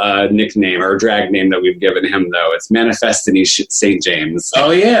special nickname or drag name that we've given him, though. It's Manifestini St. James.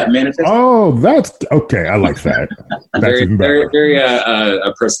 Oh yeah, Manifestini. Oh, that's okay. I like that. That's very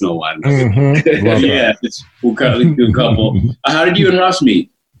a personal one. Yeah, it's a couple. How did you and Ross meet?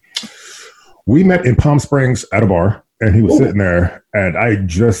 We met in Palm Springs at a bar, and he was sitting there, and I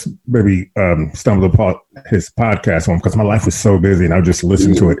just maybe stumbled upon his podcast one because my life was so busy, and I would just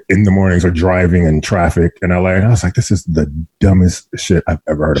listen to it in the mornings or driving in traffic in LA. And I was like, this is the dumbest shit I've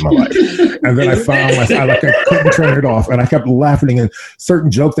ever heard in my life. And then I found myself, I couldn't turn it off, and I kept laughing at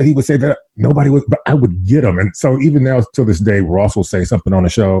certain jokes that he would say that nobody would, but I would get them. And so even now, till this day, Ross will say something on the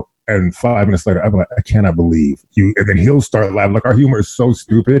show, and 5 minutes later, I'm like, I cannot believe you. And then he'll start laughing. Like, our humor is so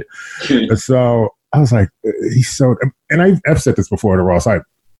stupid. And so I was like, he's so, and I've said this before to Ross, I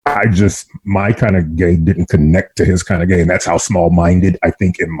just, my kind of gay didn't connect to his kind of gay. And that's how small-minded I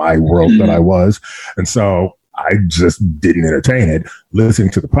think in my world that I was. And so I just didn't entertain it.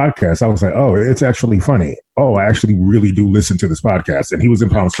 Listening to the podcast, I was like, oh, it's actually funny. Oh, I actually really do listen to this podcast. And he was in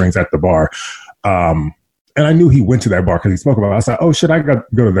Palm Springs at the bar. And I knew he went to that bar because he spoke about it. I was like, oh, shit, I got to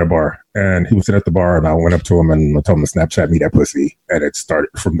go to that bar. And he was sitting at the bar, and I went up to him and I told him to Snapchat me that pussy. And it started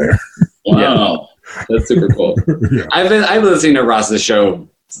from there. Wow. That's super cool. Yeah. I've been listening to Ross's show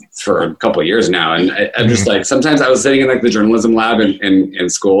for a couple of years now. And I'm just like, sometimes I was sitting in like the journalism lab in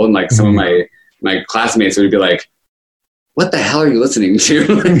school, and like some of my classmates would be like, what the hell are you listening to?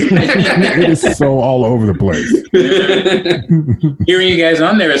 It is so all over the place. Hearing you guys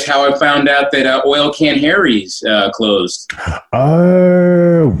on there is how I found out that Oil Can Harry's closed.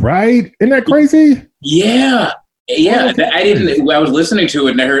 Right? Isn't that crazy? Yeah. Yeah. I was listening to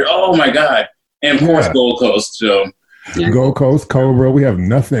it and I heard, oh my God. And of course, Gold Coast. So Gold Coast, Cobra, we have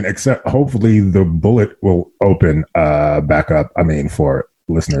nothing except hopefully the Bullet will open back up. I mean, for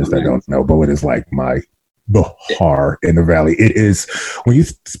listeners that don't know, Bullet is like my Bahar in the Valley. It is, when you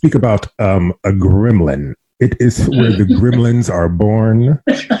speak about a gremlin, It is where the gremlins are born.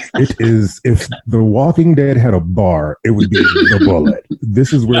 It is, if The Walking Dead had a bar, it would be the Bullet.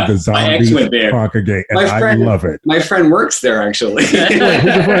 This is where the zombies congregate, and I love it. My friend works there, actually. Wait,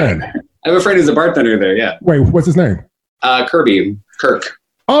 who's your friend? I have a friend who's a bartender there, yeah. Wait, what's his name? Kirk.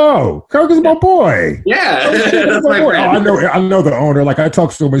 Oh, Kirk is my boy. Yeah, that's my friend. Oh, I know the owner. Like, I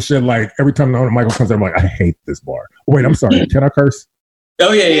talk so much shit. Like, every time the owner Michael comes there, I'm like, I hate this bar. Wait, I'm sorry. Can I curse?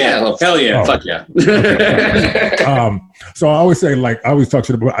 Oh yeah. Well, hell yeah. Oh. Fuck yeah. Okay. So I always say, like, I always talk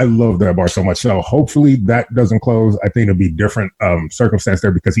shit about, I love that bar so much. So hopefully that doesn't close. I think it'll be different circumstance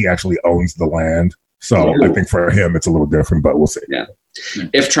there because he actually owns the land. So I think for him it's a little different, but we'll see. Yeah.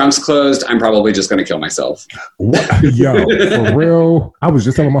 If Trump's closed, I'm probably just going to kill myself. Yo, for real. I was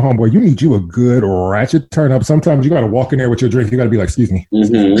just telling my homeboy, you need you a good ratchet turn up. Sometimes you got to walk in there with your drink. You got to be like, excuse me.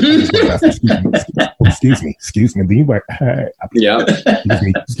 Excuse me. Then you like, hey. Yeah.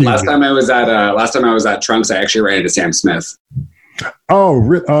 Excuse last time I was at Trump's, I actually ran into Sam Smith.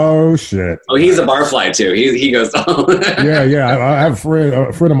 Oh shit. Oh, he's a barfly too. He goes. yeah. I have a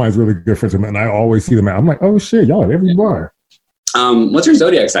friend of mine is really good friends with him, and I always see them out. I'm like, oh shit, y'all at every bar. What's your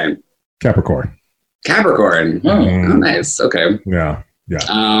zodiac sign? Capricorn. Oh, nice. Okay. Yeah.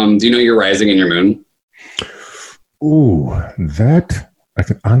 Do you know your rising and your moon? Ooh, that I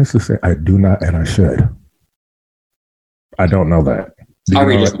can honestly say I do not, and I should. I don't know that. I'll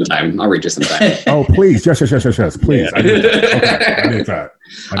read you sometime. Oh, please. Yes. Please. Yeah. I need that.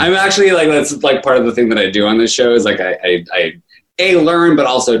 I'm actually that's like part of the thing that I do on this show is like I learn, but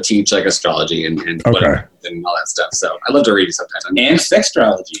also teach like astrology and all that stuff. So I love to read you sometimes. And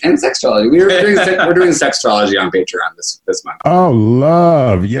sextrology. We're doing sextrology on Patreon this month. Oh,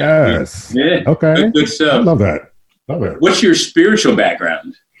 love. Yes. Yeah. Okay. Good stuff. I love that. Love it. What's your spiritual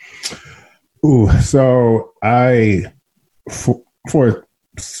background? Ooh, so for a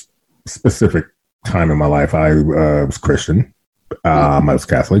specific time in my life, I was Christian. I was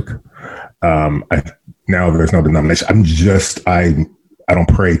Catholic. Now there's no denomination. I don't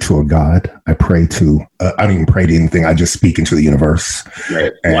pray to a God. I pray to, I don't even pray to anything. I just speak into the universe.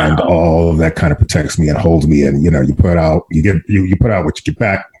 Right. And all of that kind of protects me and holds me. And, you put out, you put out what you get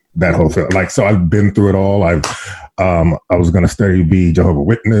back, that whole thing. Like, so I've been through it all. I was going to be Jehovah's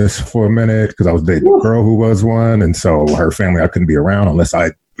Witness for a minute because I was dating a girl who was one. And so her family, I couldn't be around unless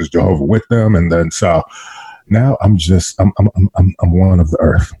I was Jehovah with them. And then, so now I'm one of the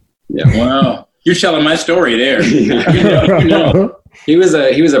earth. Yeah. Wow. You're telling my story there. He was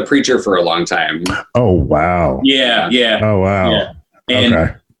a preacher for a long time. Oh, wow. Yeah. Oh, wow.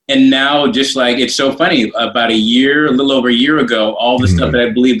 Yeah. And now, just like, it's so funny, a little over a year ago, all the stuff that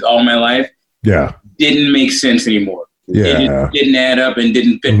I believed all my life didn't make sense anymore. Yeah. It didn't add up and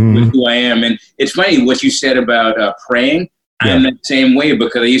didn't fit with who I am. And it's funny what you said about praying. Yeah. I'm the same way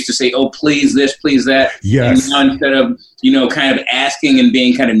because I used to say, oh, please this, please that. Yes. And now instead of, kind of asking and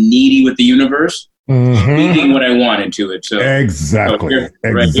being kind of needy with the universe, speaking what I wanted to it. So exactly.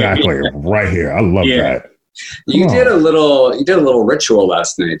 Right here. I love that. You did a little ritual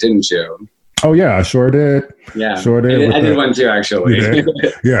last night, didn't you? Oh yeah, I sure did. Yeah, sure did. I did one too, actually.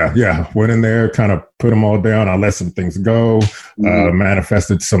 Yeah. Went in there, kind of put them all down. I let some things go.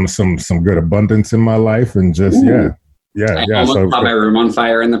 Manifested some good abundance in my life, and just I almost caught my room on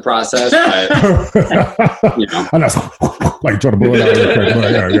fire in the process, but I know, like trying to blow it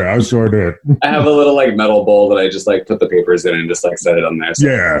out. Yeah, I sure did. I have a little metal bowl that I just put the papers in and just set it on there. So.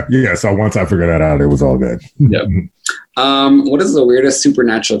 Yeah. So once I figured that out, it was all good. Yep. What is the weirdest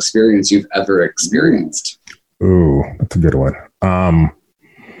supernatural experience you've ever experienced? Ooh, that's a good one.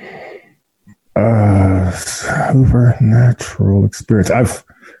 Supernatural experience.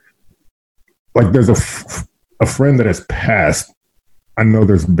 There's a friend that has passed. I know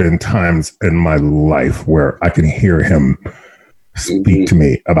there's been times in my life where I can hear him speak to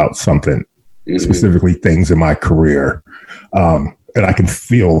me about something, specifically things in my career. And I can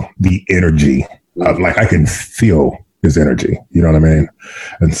feel the energy I can feel his energy. You know what I mean?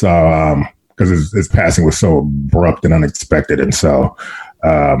 And so, because his passing was so abrupt and unexpected. And so,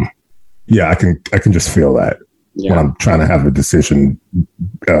 I can just feel that. Yeah. When I'm trying to have a decision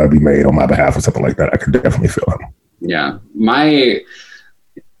be made on my behalf or something like that, I could definitely feel him. Yeah. My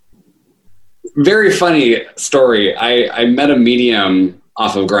very funny story. I met a medium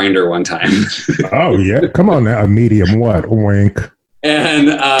off of Grindr one time. Oh yeah. Come on now. A medium what? Wink. And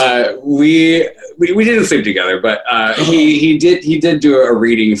we didn't sleep together, but he did do a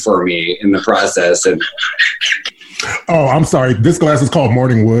reading for me in the process. And oh, I'm sorry. This glass is called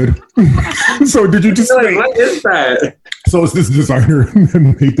Morning Wood. So did you just what is that? So it's this designer that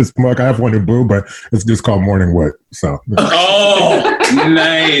made this mug. I have one in blue, but it's just called Morning Wood. So. Oh,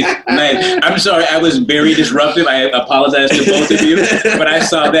 nice. I'm sorry, I was very disruptive. I apologize to both of you, but I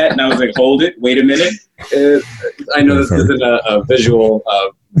saw that and I was like, hold it, wait a minute. I know this isn't a visual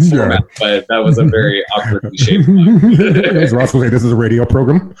format, but that was a very awkwardly shaped mug. As Ross will say, this is a radio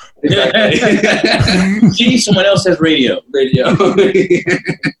program. Exactly. Gee, someone else says radio.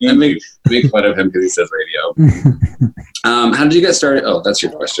 I make fun of him because he says radio. How did you get started? Oh, that's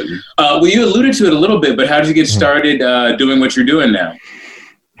your question. Well, you alluded to it a little bit, but how did you get started doing what you're doing now?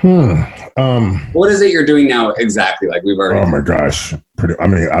 What is it you're doing now exactly? Like we've already. Oh my gosh!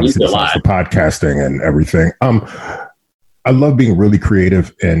 Obviously, the podcasting and everything. I love being really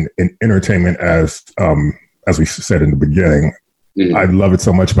creative in entertainment, as we said in the beginning. Mm-hmm. I love it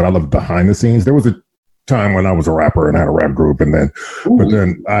so much, but I love behind the scenes. There was a time when I was a rapper and had a rap group, but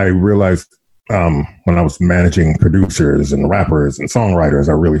then I realized when I was managing producers and rappers and songwriters,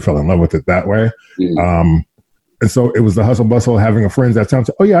 I really fell in love with it that way. Mm-hmm. And so it was the hustle bustle, having a friend that sounds,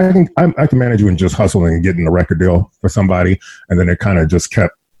 oh yeah, I can manage you and just hustling and getting a record deal for somebody. And then it kind of just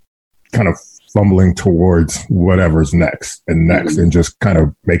kept kind of fumbling towards whatever's next and just kind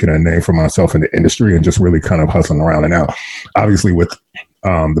of making a name for myself in the industry and just really kind of hustling around. And now, obviously with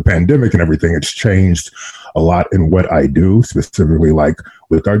the pandemic and everything, it's changed a lot in what I do, specifically like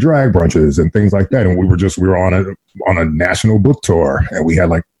with our drag brunches and things like that. And we were on a national book tour, and we had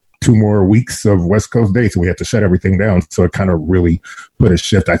like 2 more weeks of West Coast dates, and we had to shut everything down. So it kind of really put a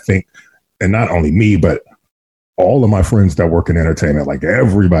shift, I think, and not only me, but all of my friends that work in entertainment, like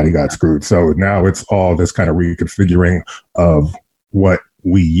everybody got screwed. So now it's all this kind of reconfiguring of what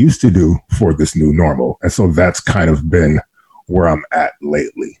we used to do for this new normal. And so that's kind of been where I'm at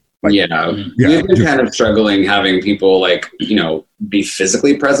lately. Like, we've been kind of struggling having people be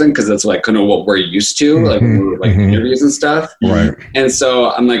physically present, because that's like kind of what we're used to, interviews and stuff. Right. And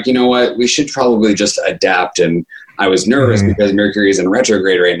so I'm like, you know what, we should probably just adapt. And I was nervous because Mercury's in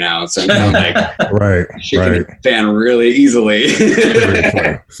retrograde right now. So I'm like, she can fan really easily.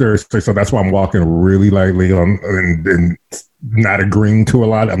 Seriously. So that's why I'm walking really lightly and not agreeing to a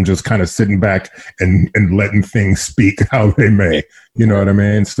lot. I'm just kind of sitting back and letting things speak how they may. You know what I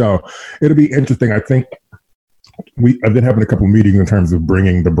mean? So it'll be interesting. I think I've been having a couple meetings in terms of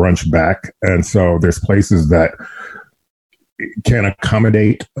bringing the brunch back. And so there's places that can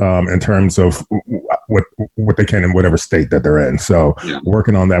accommodate in terms of what they can in whatever state that they're in. So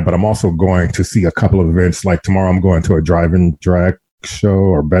working on that, but I'm also going to see a couple of events. Like tomorrow I'm going to a drive-in drag show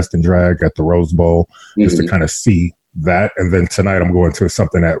or Best in Drag at the Rose Bowl just to kind of see that. And then tonight I'm going to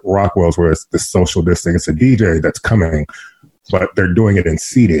something at Rockwell's where it's the social distancing. It's a DJ that's coming, but they're doing it in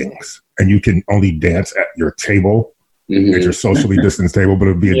seatings, and you can only dance at your table. At your socially distanced table, but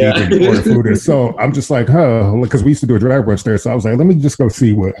it'll be a DJ order food. And so I'm just like, because we used to do a drag brunch there. So I was like, let me just go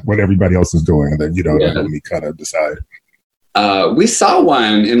see what everybody else is doing. And then, let me kind of decide. We saw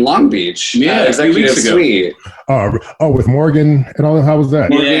one in Long Beach. Yeah, a few weeks ago. Suite. With Morgan and all. How was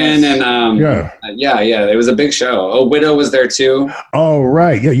that? Morgan and it was a big show. Oh, Widow was there too. Oh,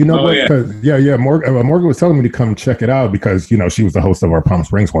 right. Yeah, Morgan was telling me to come check it out because she was the host of our Palm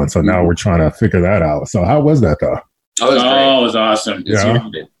Springs one. So now we're trying to figure that out. So how was that though? Oh, it was awesome.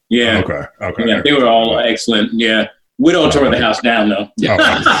 Yeah. Okay. Yeah, they were all excellent. Yeah. Widow tore the house down though. Oh,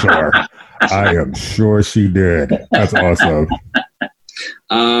 I'm sure. I am sure she did. That's awesome.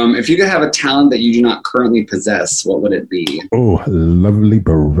 If you could have a talent that you do not currently possess, what would it be? Oh, lovely,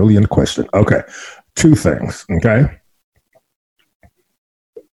 brilliant question. Okay. 2 things. Okay.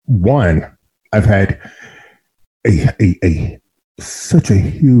 One, I've had such a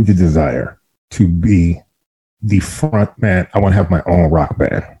huge desire to be the front man. I want to have my own rock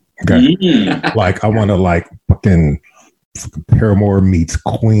band. Okay. Like I want to fucking Paramore meets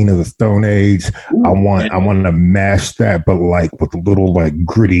Queen of the Stone Age. Ooh, I want to mash that, but with a little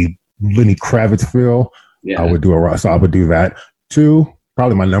gritty Lenny Kravitz feel. Yeah. I would do I would do that. 2,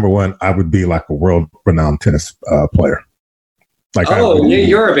 probably my number 1, I would be like a world renowned tennis player.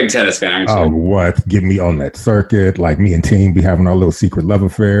 You're a big tennis fan, aren't you? Oh, what? Get me on that circuit. Like me and Team be having our little secret love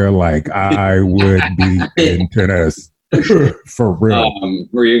affair. Like I would be in tennis for real.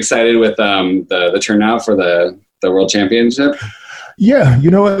 Were you excited with the turnout for the World Championship? Yeah, you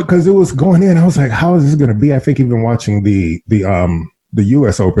know what? Because it was going in, I was like, "How is this going to be?" I think even watching the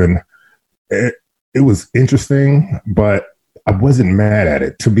U.S. Open, it was interesting, but I wasn't mad at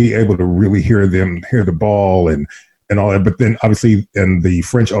it to be able to really hear the ball and all that. But then obviously in the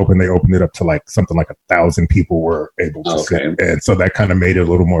French Open, they opened it up to something like 1,000 people were able to sit. And so that kind of made it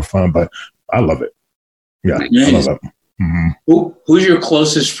a little more fun, but I love it. Yeah, I love it. Mm-hmm. Who's your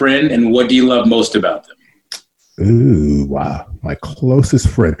closest friend and what do you love most about them? Ooh, wow. My closest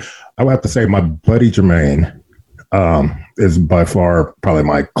friend. I would have to say my buddy Jermaine is by far probably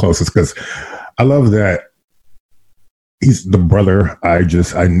my closest because I love that he's the brother I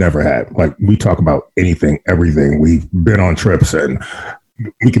never had. Like, we talk about anything, everything. We've been on trips and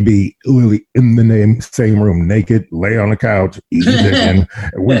we could be literally in the same room, naked, lay on the couch, eating chicken.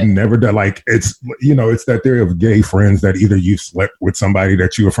 We've never done, like, it's that theory of gay friends that either you slept with somebody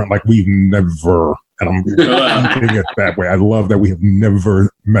that you were from, like, we've never, and I'm thinking it that way. I love that we have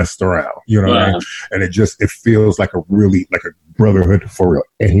never messed around, what I mean? And it feels like a really, like a brotherhood for real.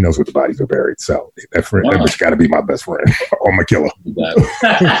 And he knows where the bodies are buried. So that friend, that's got to be my best friend or my killer.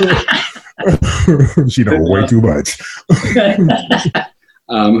 She knows way too much.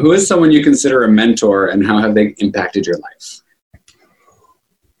 Who is someone you consider a mentor, and how have they impacted your life?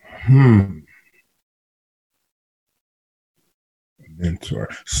 Mentor.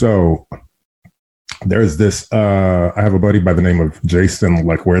 So there's this, I have a buddy by the name of Jason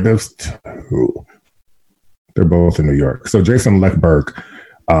Leckberg. There's two. They're both in New York. So Jason Leckberg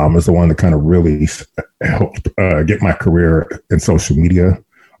is the one that kind of really helped get my career in social media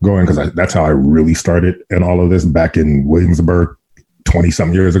going, because that's how I really started in all of this back in Williamsburg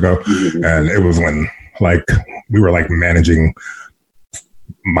 20-some years ago. And it was when, like, we were like managing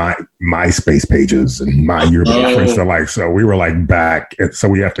my MySpace pages and my yearbook friends. So we were like back. So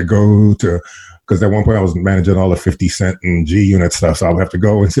we have to go to, because at one point I was managing all the 50 Cent and G Unit stuff. So I would have to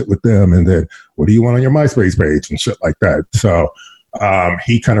go and sit with them. And then, what do you want on your MySpace page and shit like that? So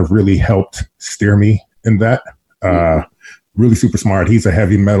he kind of really helped steer me in that. Really super smart. He's a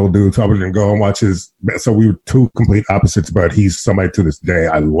heavy metal dude, so I wouldn't go and watch his. So we were two complete opposites, but he's somebody to this day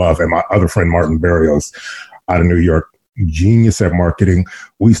I love. And my other friend, Martin Barrios, out of New York, genius at marketing.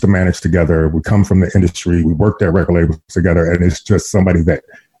 We used to manage together. We come from the industry. We worked at record labels together, and it's just somebody that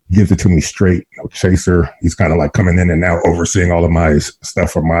gives it to me straight. No chaser. He's kind of like coming in and now overseeing all of my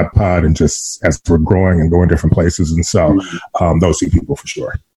stuff for my pod, and just as we're growing and going different places. And so those two people for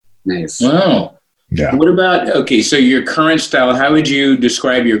sure. Nice. Wow. Yeah. What about, so your current style, how would you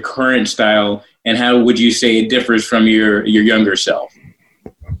describe your current style, and how would you say it differs from your younger self?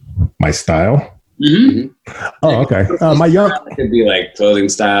 My style? Mm-hmm. Oh, okay. It could be like clothing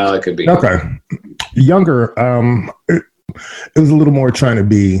style. It could be. Okay. Younger, it was a little more trying to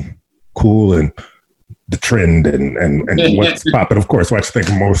be cool and the trend and what's popping. Of course, which I think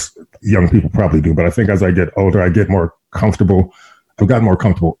most young people probably do. But I think as I get older, I get more comfortable. I've gotten more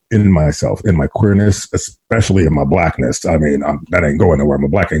comfortable in myself, in my queerness, especially in my blackness. I mean, that ain't going nowhere. My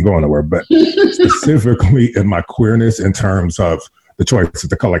black ain't going nowhere. But specifically in my queerness, in terms of the choices,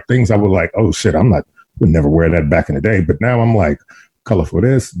 the color, like things I would like, oh shit, would never wear that back in the day. But now I'm like, colorful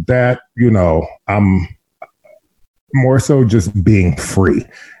this, that, I'm more so just being free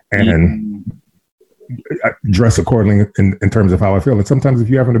and I dress accordingly in terms of how I feel. And sometimes if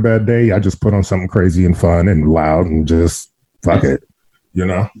you're having a bad day, I just put on something crazy and fun and loud and just fuck it,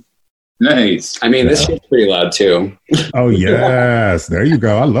 Nice. I mean, this shit's pretty loud too. Oh yes, there you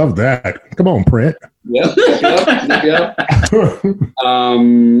go. I love that. Come on, Print. Yep.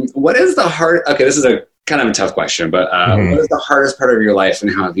 What is the hard? Okay, this is a kind of a tough question, but what is the hardest part of your life,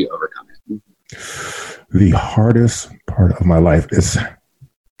 and how have you overcome it? The hardest part of my life is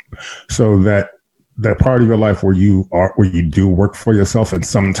so that part of your life where you do work for yourself, and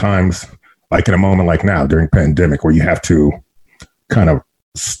sometimes, like in a moment like now during pandemic, where you have to kind of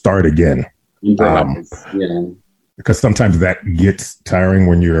start again. Because sometimes that gets tiring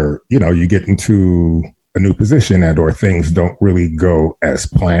when you get into a new position or things don't really go as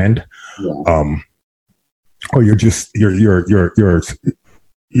planned. Or you're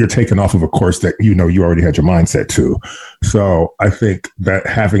taken off of a course that you already had your mindset to. So I think that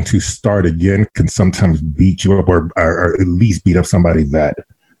having to start again can sometimes beat you up or at least beat up somebody that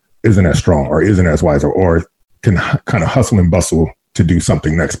isn't as strong or isn't as wise or can kind of hustle and bustle to do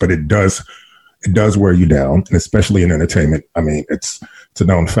something next. But it does wear you down, and especially in entertainment. I mean, it's a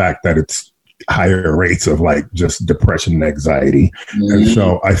known fact that it's higher rates of like just depression and anxiety. And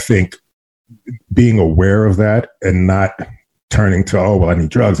so I think being aware of that and not turning to, oh, well, I need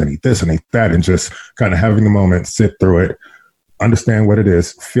drugs, I need this, I need that, and just kind of having a moment, sit through it, understand what it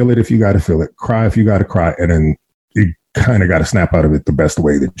is, feel it if you got to feel it, cry if you got to cry, and then you kind of got to snap out of it the best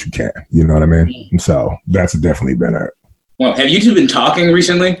way that you can. You know what I mean? And so that's definitely been it. Well, have you two been talking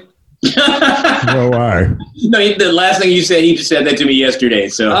recently? Well, why? No, the last thing you said, he said that to me yesterday.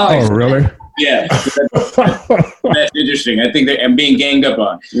 So. Oh, really? Yeah. That's interesting. I think I'm being ganged up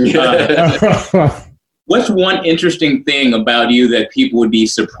on. What's one interesting thing about you that people would be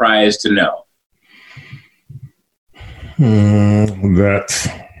surprised to know?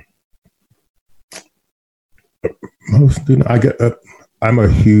 That most do not. I'm a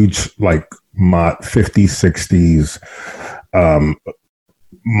huge like 50s, 60s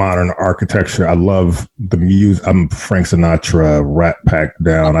modern architecture. I love the music. I'm Frank Sinatra, Rat Pack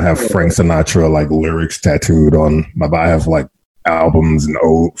down. I have Frank Sinatra like lyrics tattooed on my body. I have like albums and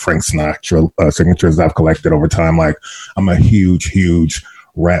old Frank Sinatra signatures I've collected over time. Like I'm a huge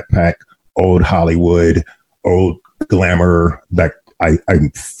Rat Pack, old Hollywood, old glamour. That I'm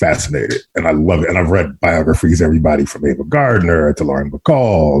fascinated and I love it. And I've read biographies, everybody from Ava Gardner to Lauren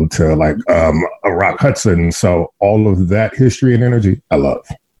Bacall to like Rock Hudson. So all of that history and energy, I love.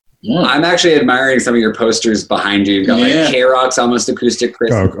 Yeah. I'm actually admiring some of your posters behind you. You've got like K-Rock's Almost Acoustic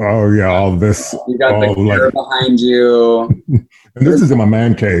Christmas. Oh yeah, all this. You got the Cure behind you. And this is in my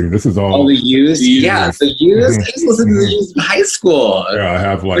man cave. This is all the used. Yeah, the used. I just listened to the used in high school. Yeah, I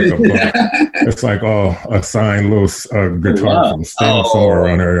have like a book. It's like a signed little guitar from Sting somewhere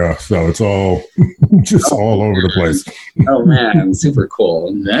around there. Yeah. So it's all just all over the place. Oh man, super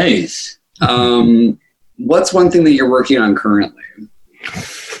cool. Nice. What's one thing that you're working on currently?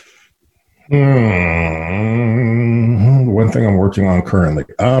 One thing I'm working on currently.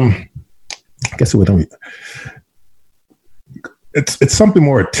 I guess it's something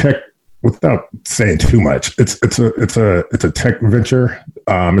more tech without saying too much. It's a tech venture.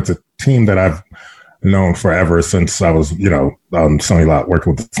 It's a team that I've known forever since I was, Sunny Lot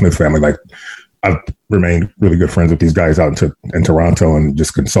working with the Smith family. Like I've remained really good friends with these guys out in Toronto and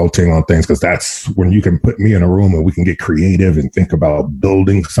just consulting on things because that's when you can put me in a room and we can get creative and think about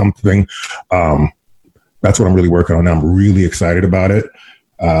building something. That's what I'm really working on now. I'm really excited about it.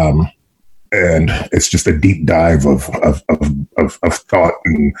 And it's just a deep dive of thought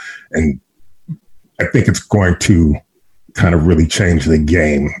and I think it's going to kind of really change the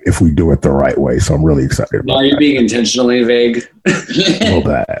game if we do it the right way. So I'm really excited about it. Are you being intentionally vague? A little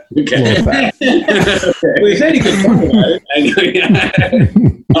bit. Okay. Well, you said you could talk about it.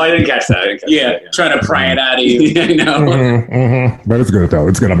 I didn't catch that. Trying to pry it out of you. I know. But it's good though.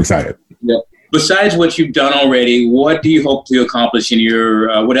 It's good. I'm excited. Yep. Besides what you've done already, what do you hope to accomplish in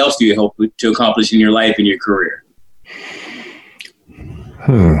your? What else do you hope to accomplish in your life and your career?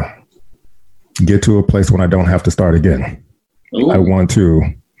 Get to a place when I don't have to start again. Ooh. I want to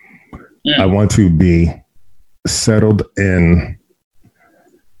be settled in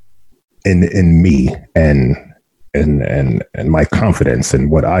me and my confidence in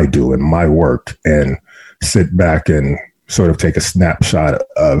what I do and my work and sit back and sort of take a snapshot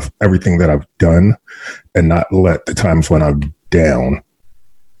of everything that I've done and not let the times when I'm down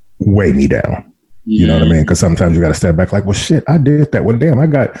weigh me down. You know what I mean? Because sometimes you got to step back like, well, shit, I did that. Well, damn, I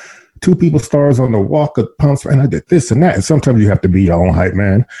got 2 people's stars on the walk of pumps and I did this and that. And sometimes you have to be your own hype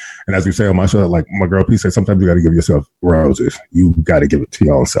man. And as we say on my show, like my girl P said, sometimes you got to give yourself roses. You got to give it to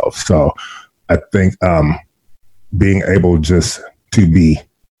your own self. So I think being able just to be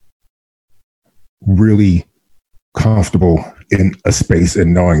really comfortable in a space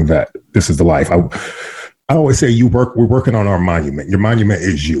and knowing that this is the life. I always say we're working on our monument. Your monument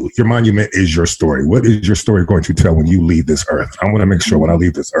is you. Your monument is your story. What is your story going to tell when you leave this earth? I want to make sure when I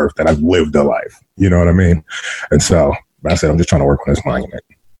leave this earth that I've lived a life. You know what I mean? And so I said, I'm just trying to work on this monument.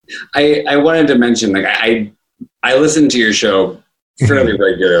 I wanted to mention, like, I listen to your show fairly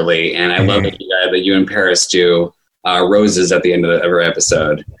regularly, and I love that you and Paris do roses at the end of every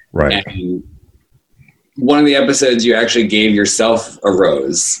episode. Right. And one of the episodes, you actually gave yourself a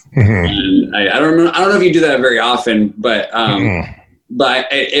rose. And I don't know if you do that very often, but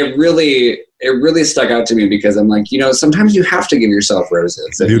it really stuck out to me because I'm like, sometimes you have to give yourself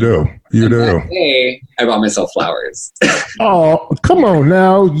roses. You do. Hey, I bought myself flowers. Oh, come on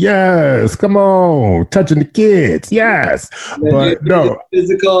now. Yes. Come on. Touching the kids. Yes. But no.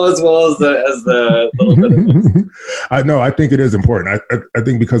 Physical as well as the little bit of this. I know. I think it is important. I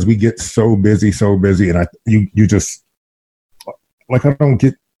think because we get so busy and you just like, I don't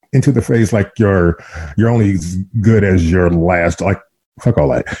get into the phase like you're only as good as your last, like, fuck all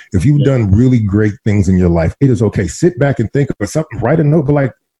that. If you've done really great things in your life, it is okay. Sit back and think of something, write a note, but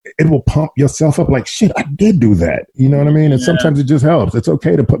like, it will pump yourself up like, shit, I did do that. You know what I mean? And sometimes it just helps. It's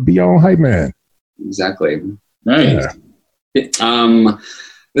okay to be your own hype man. Exactly. Right. Yeah.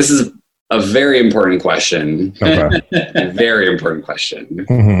 This is a very important question. Okay. A very important question.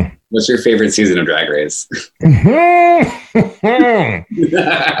 What's your favorite season of Drag Race? I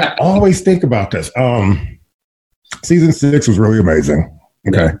always think about this. Season 6 was really amazing.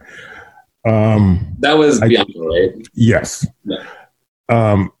 Okay. That was Bianca, right? Yes. Yeah.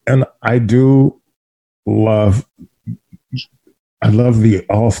 And I love the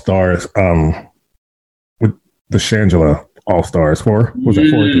All-Stars with the Shangela All-Stars. 4? Was it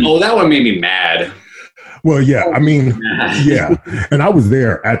 4? Oh, that one made me mad. Well, yeah, I mean, yeah. And I was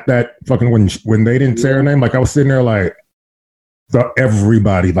there at that fucking when they didn't say her name. Like I was sitting there like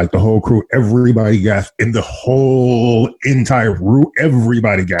everybody, like the whole crew, everybody gasped in the whole entire room.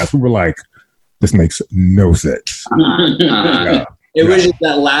 Everybody gasped. We were like, this makes no sense. It was just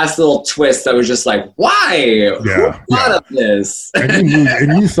that last little twist that was just like, why? Yeah. Who thought of this?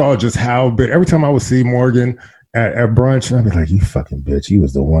 And you saw just how big. Every time I would see Morgan at brunch, I'd be like, you fucking bitch. He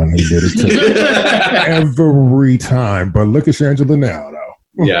was the one who did it to every time. But look at Shangela now, though.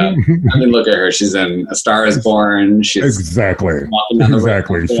 Yeah. I mean, look at her. She's in A Star is Born. She's exactly.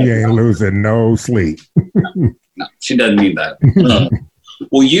 She ain't losing no sleep. No, she doesn't need that.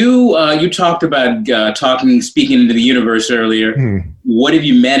 Well, you talked about speaking into the universe earlier. What have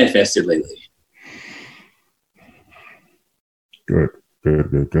you manifested lately? Good.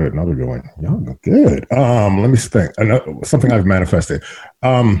 Another good one. Y'all are good. Let me think. Something I've manifested.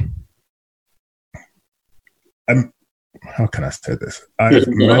 How can I say this? I've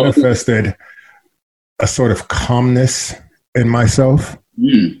manifested a sort of calmness in myself.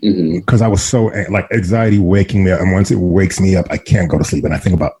 Because I was so like anxiety waking me up, and once it wakes me up, I can't go to sleep, and I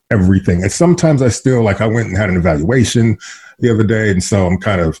think about everything. And sometimes I still I went and had an evaluation the other day, and so I'm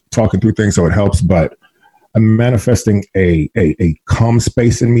kind of talking through things, so it helps. But I'm manifesting a calm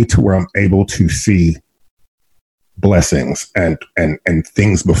space in me to where I'm able to see blessings and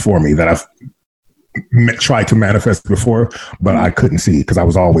things before me that I've tried to manifest before, but I couldn't see because I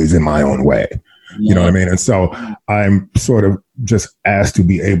was always in my own way. You know what I mean? And so I'm sort of just asked to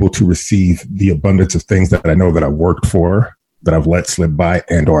be able to receive the abundance of things that I know that I've worked for, that I've let slip by,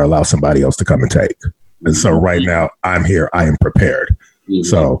 and or allow somebody else to come and take. And so right now I'm here. I am prepared.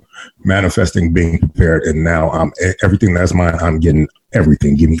 So manifesting being prepared. And now I'm everything that's mine. I'm getting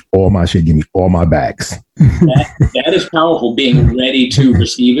everything. Give me all my shit. Give me all my bags. That is powerful. Being ready to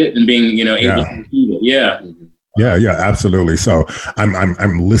receive it and being, able to receive it. Yeah. Yeah, absolutely. So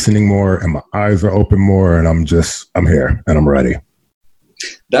I'm listening more, and my eyes are open more, and I'm here and I'm ready.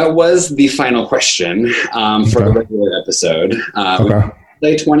 That was the final question for the regular episode. Okay. We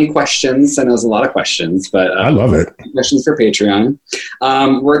play 20 questions. I know it's a lot of questions, but I love it. Questions for Patreon.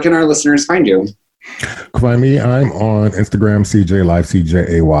 Where can our listeners find you? Find me. I'm on Instagram, CJay Life,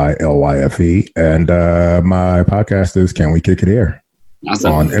 CJayLyfe, and my podcast is Can We Kick It Here?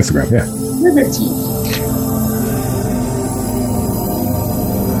 Awesome. On Instagram. Yeah. Perfect.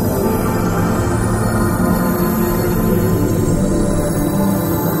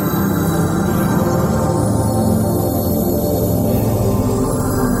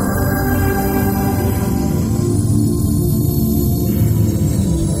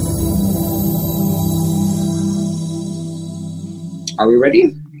 Are we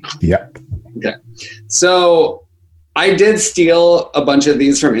ready? Yep. Okay. So I did steal a bunch of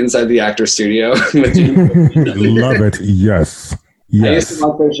these from inside the actor studio. Love it. Yes. I used to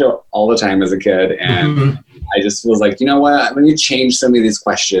watch their show all the time as a kid, and I just was like, you know what? Let me change some of these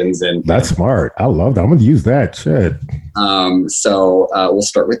questions. And that's smart. I love that. I'm going to use that. Shit. So we'll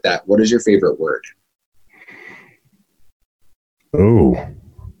start with that. What is your favorite word? Oh,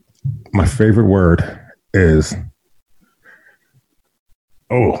 my favorite word is.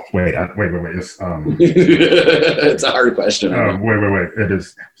 Oh, wait. It's, it's a hard question. Wait. It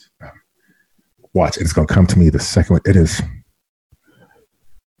is. Watch. It's going to come to me the second one. It is.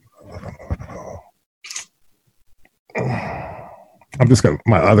 I'm just going to.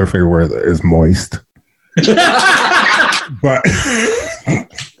 My other favorite word is moist. But.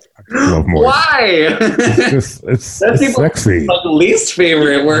 Love moist. Why? It's sexy. Like least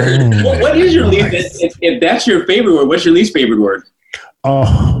favorite word. What is your least? If that's your favorite word, what's your least favorite word?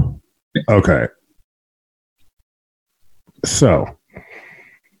 Oh, okay. So,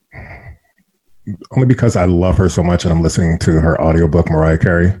 only because I love her so much and I'm listening to her audiobook, Mariah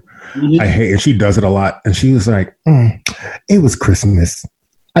Carey. I hate, and she does it a lot. And she was like, it was Christmas.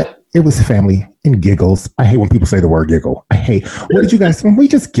 It was family and giggles. I hate when people say the word giggle. I hate, what did you guys, we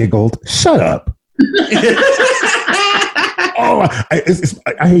just giggled. Shut up.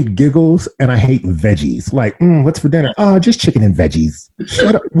 I hate giggles and I hate veggies. Like, what's for dinner? Oh, just chicken and veggies.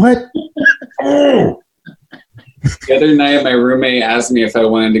 Shut up. What? Oh. The other night, my roommate asked me if I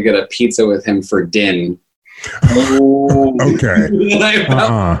wanted to get a pizza with him for din. Oh, okay. Like,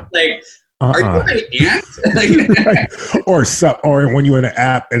 are you my aunt? or when you're in an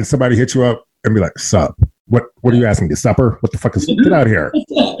app and somebody hits you up and be like, sup? What are you asking? The supper? What the fuck is? Get out of here.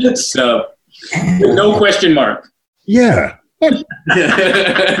 Sup? No question mark. Yeah.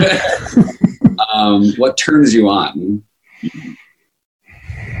 What turns you on?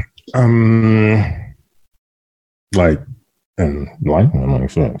 Like, and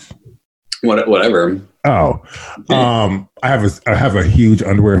like sex. Whatever. Oh, I have a huge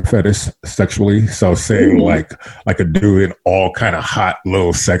underwear fetish sexually. So saying like a dude in all kind of hot,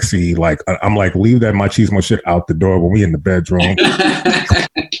 little sexy, like I'm like, leave that machismo shit out the door when we in the bedroom.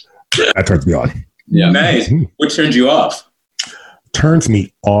 That turns me on. Yeah. Nice. What turns you off? Turns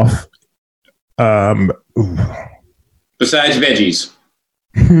me off. Besides veggies.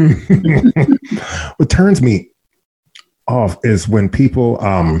 What turns me off is when people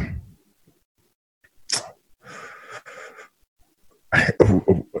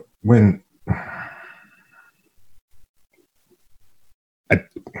when it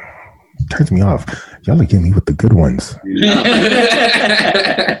turns me off. Y'all are getting me with the good ones.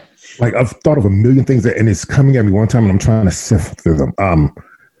 Like I've thought of a million things and it's coming at me one time and I'm trying to sift through them.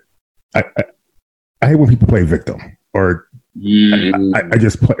 I hate when people play victim or I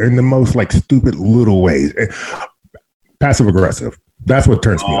just play in the most like stupid little ways. Passive aggressive. That's what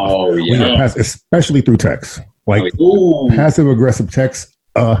turns me off. Yeah. Especially through text. Like passive aggressive texts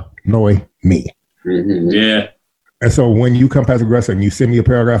annoy me. Mm-hmm. Yeah. And so when you come passive aggressive and you send me a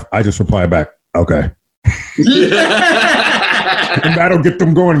paragraph, I just reply back, okay. And that'll get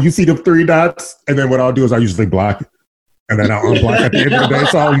them going. You see the 3 dots, and then what I'll do is I usually block, and then I'll unblock at the end of the day,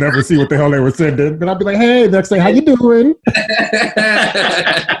 so I'll never see what the hell they were sending. But I'll be like, hey, next day, how you doing?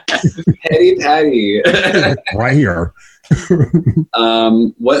 Patty. Right here.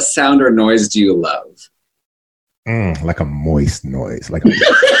 What sound or noise do you love? Like a moist noise, like a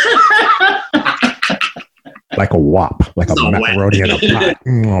wop, like a macaroni in a pot.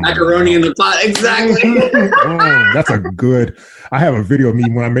 Macaroni in the pot, exactly. That's a good. I have a video of me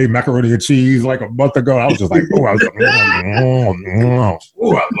when I made macaroni and cheese like a month ago. I was just like, oh, I love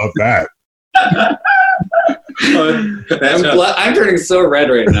that. I'm turning so red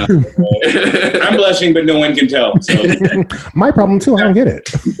right now. I'm blushing, but no one can tell. So. My problem too. I don't get it.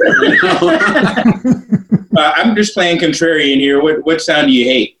 I'm just playing contrarian here. What sound do you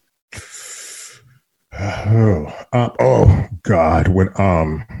hate? Oh God! When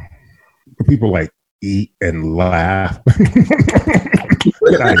people like eat and laugh,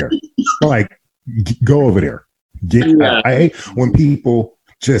 get out of here! Like, go over there. Out. I hate when people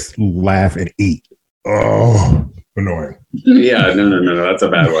just laugh and eat. Oh, annoying. Yeah, no. That's a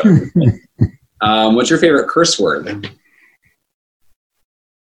bad one. What's your favorite curse word?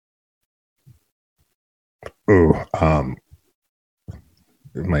 Oh,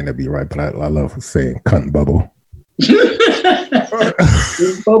 it might not be right, but I love saying cunt bubble.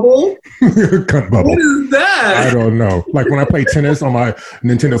 Bubble? Cunt bubble. What is that? I don't know. Like when I play tennis on my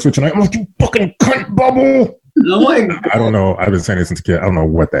Nintendo Switch, and I'm like, you fucking cunt bubble. Oh my God. I don't know. I've been saying it since a kid. I don't know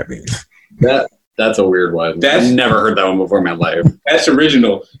what that means. That's a weird one. I've never heard that one before in my life. That's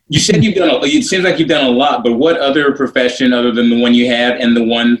original. You said you've done. It seems like you've done a lot, but what other profession other than the one you have and the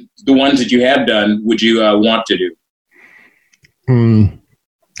ones that you have done would you want to do?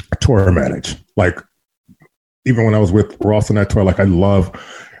 Tour manage. Like even when I was with Ross and that tour, like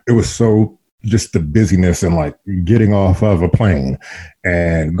it was so just the busyness and like getting off of a plane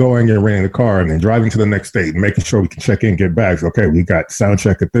and going and renting a car and then driving to the next state and making sure we can check in, get bags. Okay, we got sound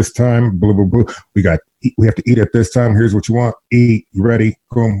check at this time, blah, blah, blah. We have to eat at this time. Here's what you want. Eat, you ready,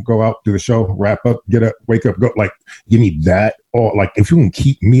 boom, go out, do the show, wrap up, get up, wake up, go. Like, give me that. Or like, if you can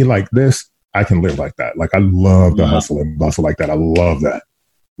keep me like this, I can live like that. Like, I love the hustle and bustle like that. I love that.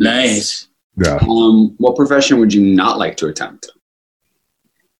 Nice. Yeah. What profession would you not like to attempt?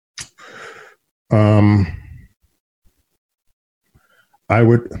 I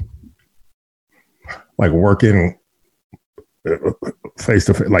would like working face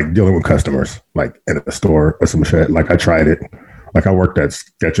to face, like dealing with customers, like in a store or some shit. Like I tried it. Like I worked at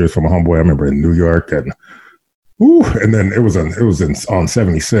Skechers from a homeboy. I remember in New York, and then it was on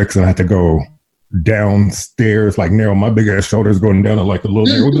 76, and I had to go downstairs, like narrow my big ass shoulders, going down like a little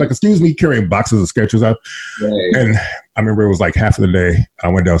bit. It would be like, excuse me, carrying boxes of Skechers out. Right. And I remember it was like half of the day. I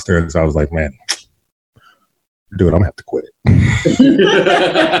went downstairs. I was like, man, dude, I'm gonna have to quit it.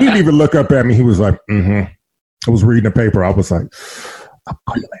 He didn't even look up at me. He was like, I was reading the paper. I was like, I'll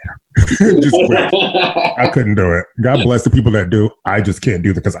call you later. Just quit. I couldn't do it. God bless the people that do. I just can't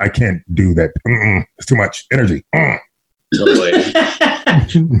do that because I can't do that. It's too much energy. Totally.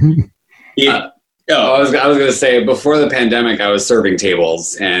 I was gonna say, before the pandemic, I was serving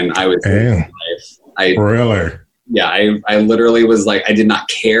tables, and I was really. Yeah, I literally was like, I did not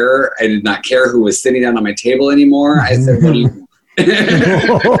care. I did not care who was sitting down on my table anymore. I said, what do you... Hey,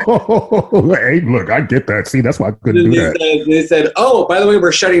 look, I get that. See, that's why I couldn't do that. They said, oh, by the way,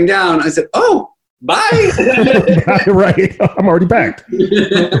 we're shutting down. I said, oh, bye. Right. I'm already back.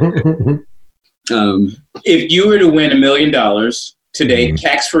 If you were to win $1 million today,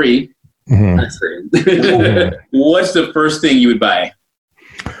 tax-free, Ice cream. What's the first thing you would buy?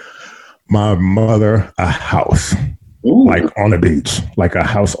 My mother, a house. Ooh. Like on the beach, like a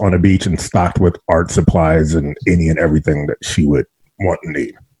house on the beach and stocked with art supplies and any and everything that she would want and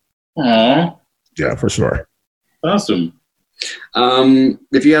need. Aww. Yeah, for sure. Awesome.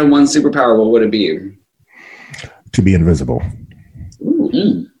 If you had one superpower, what would it be? To be invisible.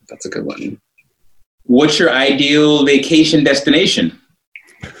 Ooh, that's a good one. What's your ideal vacation destination?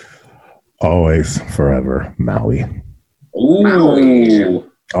 Always, forever, Maui. Ooh. Maui.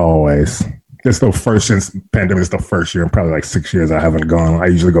 Always. It's the first, since pandemic, it's the first year in probably like 6 years I haven't gone. I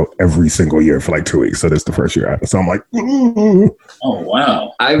usually go every single year for like 2 weeks. So this is the first year. So I'm like, ooh. Oh,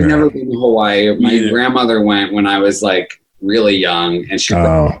 wow. I've never been to Hawaii. My grandmother went when I was like really young, and she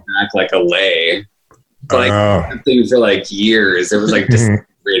brought me back like a lei. But that thing for like years. It was like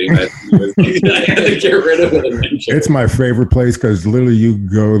disintegrating. I had to get rid of it eventually. It's my favorite place because literally you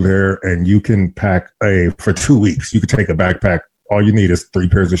go there and you can pack for 2 weeks. You can take a backpack. All you need is 3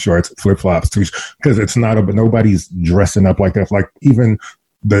 pairs of shorts, flip flops, because it's not nobody's dressing up like that. Like even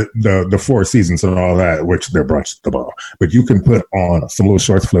the Four Seasons and all that, which they're brunch at the ball. But you can put on some little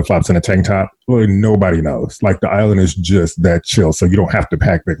shorts, flip flops, and a tank top. Really, nobody knows. Like the island is just that chill, so you don't have to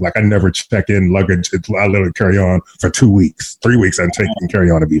pack big. Like I never check in luggage. I literally carry on for 2 weeks, 3 weeks, and take and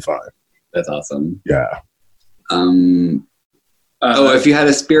carry on to be fine. That's awesome. Yeah. If you had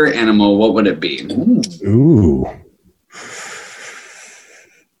a spirit animal, what would it be? Ooh.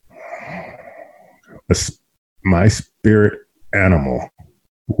 My spirit animal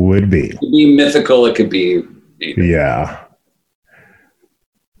would be. It could be mythical. It could be. Yeah.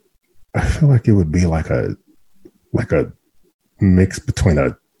 I feel like it would be like a mix between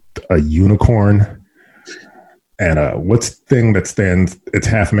a unicorn and what's the thing that stands? It's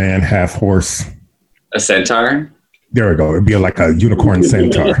half man, half horse. A centaur. There we go. It'd be like a unicorn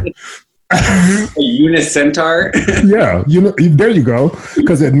centaur. A unicentaur. Yeah, there you go.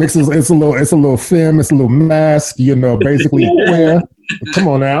 Because it mixes. It's a little femme. It's a little mask. Basically. Yeah. Come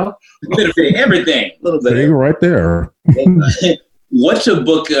on now. A bit of everything. A little bit. There, right there. What's a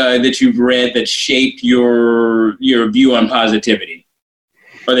book that you've read that shaped your view on positivity,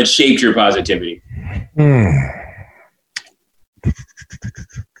 or that shaped your positivity?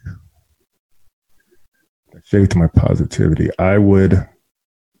 Shaped my positivity. I would.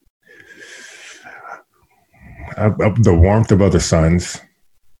 The Warmth of Other Suns,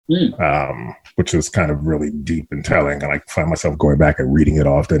 which is kind of really deep and telling. And I find myself going back and reading it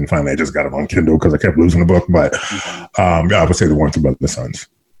often. Finally, I just got it on Kindle because I kept losing the book. But I would say The Warmth of Other Suns.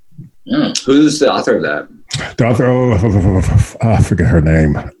 Who's the author of that? The author, I forget her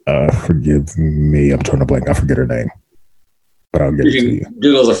name. Forgive me. I'm trying to blank. I forget her name. But I'll get it to you.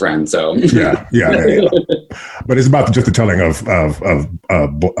 Google's a friend, so yeah. But it's about just the telling of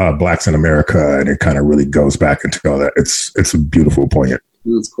blacks in America, and it kind of really goes back into all that. It's a beautiful, poignant.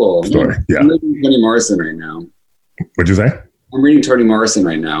 That's cool. Story. Yeah. I'm reading Toni Morrison right now. What'd you say? I'm reading Toni Morrison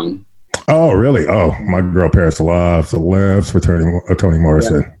right now. Oh, really? Oh, my girl Paris lives for Toni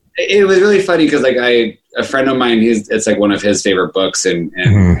Morrison. Yeah. It was really funny because like a friend of mine, it's like one of his favorite books, and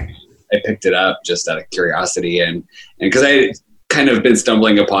I picked it up just out of curiosity and because I kind of been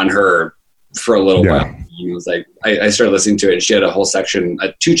stumbling upon her for a little while. And it was like, I started listening to it and she had a whole section,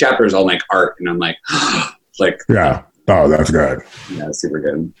 2 chapters on like art. And I'm like, yeah. Oh, that's good. Yeah, super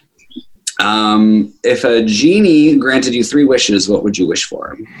good. If a genie granted you 3 wishes, what would you wish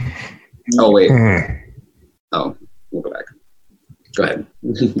for? Oh, wait. Oh, we'll go back. Go ahead.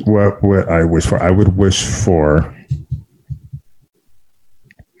 What would I wish for? I would wish for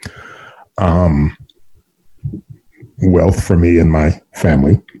wealth for me and my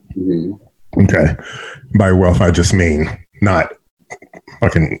family. Okay. By wealth, I just mean not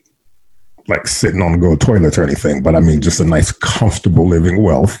fucking like sitting on the go toilets or anything, but I mean just a nice, comfortable living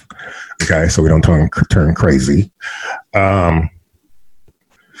wealth. Okay. So we don't turn crazy.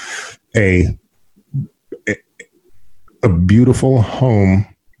 A beautiful home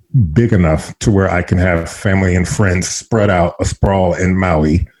big enough to where I can have family and friends spread out, a sprawl in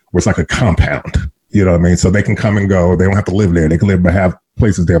Maui, where it's like a compound. You know what I mean? So they can come and go. They don't have to live there. They can live, but have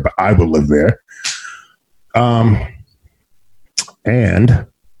places there, but I will live there. And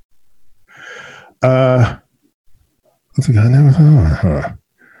a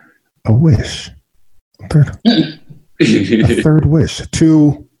wish. A third wish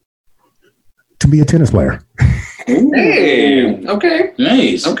to be a tennis player. Hey, okay.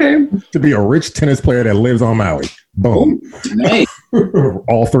 Nice. Okay. To be a rich tennis player that lives on Maui. Boom. Nice.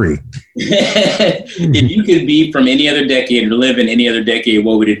 All 3. If you could be from any other decade or live in any other decade,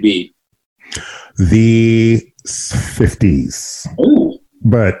 what would it be? The 50s. Ooh.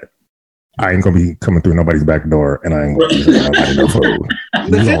 But I ain't gonna be coming through nobody's back door, and I ain't gonna be giving nobody no food.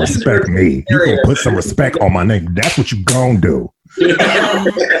 You gonna respect me. You gonna put some respect on my name. That's what you gonna do. Go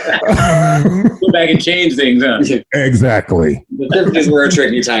back and change things, huh? Exactly. The 50s were a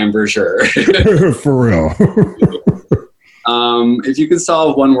tricky time for sure. For real. If you could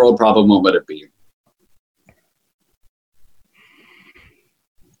solve one world problem, what would it be?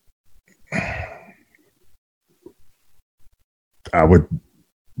 I would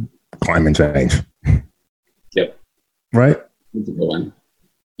climate change. Yep. Right? That's a good one.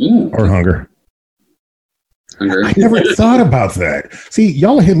 Or hunger. Hunger. I never thought about that. See,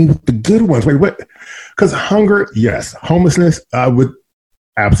 y'all hit me with the good ones. Wait, what? Because hunger, yes. Homelessness, I would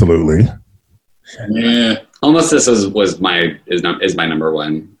absolutely. Yeah. Homelessness is my number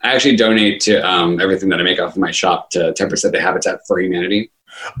one. I actually donate to everything that I make off of my shop to 10% to Habitat for Humanity.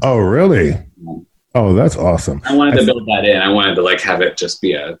 Oh, really? Oh, that's awesome. I wanted to build that in. I wanted to have it just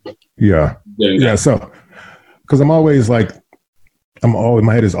be a yeah. So, because I'm always my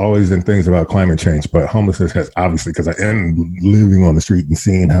head is always in things about climate change, but homelessness has obviously, because I am living on the street and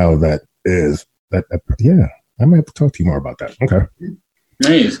seeing how that is. I might have to talk to you more about that. Okay.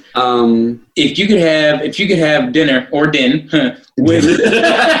 Nice. If you could have dinner or din with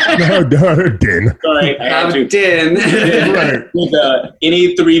din. Sorry, I had to. Din. Right. With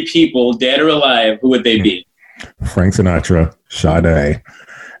any three people, dead or alive, who would they be? Frank Sinatra, CJay,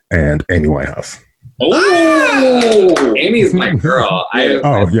 and Amy Winehouse. Oh, Amy's my girl.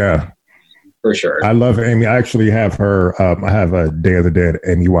 Yeah. For sure. I love Amy. I actually have her. I have a Day of the Dead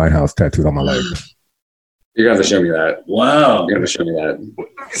Amy Winehouse tattooed on my leg. You're going to have to show me that. Wow. You're going to show me that.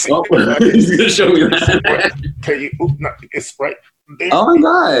 He's going to show me that. It's right there. Oh, my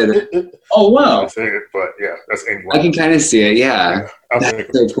God. Oh, wow. I say it, but yeah, that's Amy Winehouse. I can kind of see it, yeah.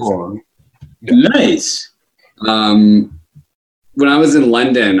 That's so cool. Yeah. Nice. When I was in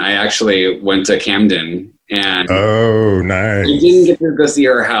London, I actually went to Camden. And oh, nice. I didn't get to go see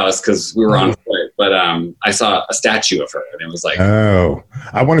her house because we were on foot, but I saw a statue of her, and it was like, oh,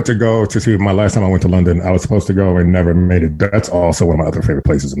 I wanted to go to see. My last time I went to London, I was supposed to go and never made it. That's also one of my other favorite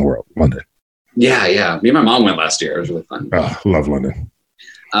places in the world, London. Yeah. Me and my mom went last year. It was really fun. Oh, love London.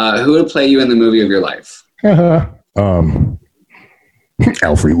 Who would play you in the movie of your life?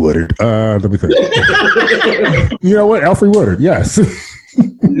 Alfred Woodard. Let me think. You know what? Alfred Woodard. Yes.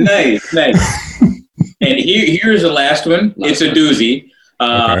 Nice. And here's the last one. It's a doozy.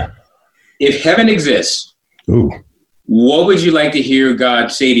 Okay. If heaven exists, what would you like to hear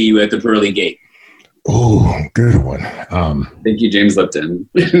God say to you at the pearly gate? Oh, good one. Thank you, James Lipton.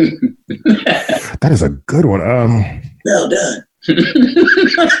 That is a good one. Well done.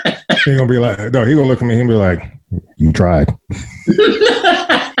 He's gonna be like, no, he's gonna look at me and be like, you tried.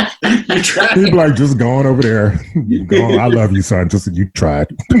 He'd be like, just going over there. I love you, son. Just you tried.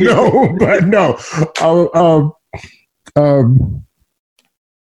 No, but no.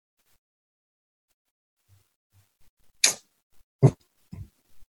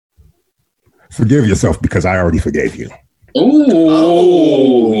 Forgive yourself because I already forgave you.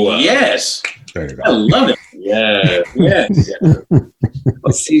 Oh, yes. There you go. I love it. Yes.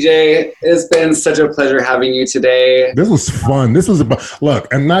 Well, CJay, it's been such a pleasure having you today. This was fun. This was look,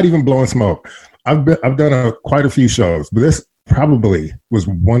 I'm not even blowing smoke. I've done quite a few shows, but this probably was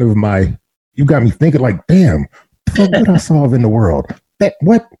one of my. You got me thinking like, damn, what did I solve in the world?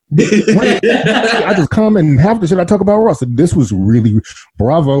 What? I just come and have the shit I talk about Ross. This was really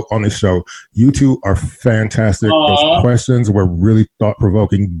bravo on the show. You two are fantastic. Aww. Those questions were really thought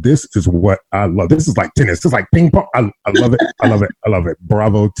provoking. This is what I love. This is like tennis. This is like ping pong. I love it. I love it.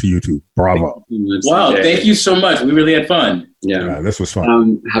 Bravo to you two. Bravo. Wow. Thank you so much. We really had fun. Yeah. This was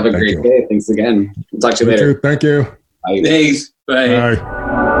fun. Have a great day. Thanks again. We'll talk to you later. Thank you. Bye. Thanks. Bye.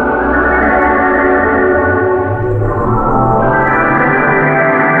 Bye.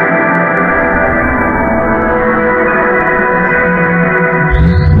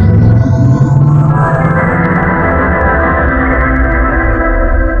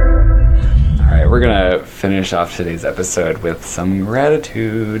 Finish off today's episode with some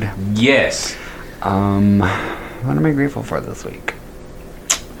gratitude. Yes. What am I grateful for this week?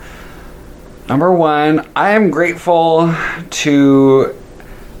 Number one, I am grateful to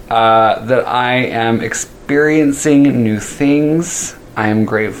that I am experiencing new things. I am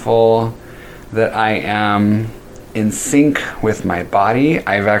grateful that I am in sync with my body.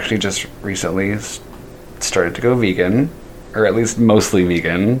 I've actually just recently started to go vegan, or at least mostly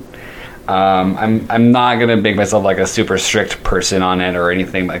vegan. I'm not gonna make myself like a super strict person on it or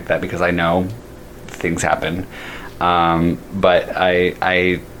anything like that because I know things happen. But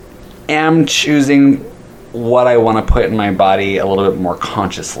I am choosing what I want to put in my body a little bit more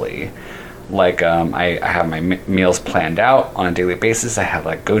consciously. Like, I have my meals planned out on a daily basis. I have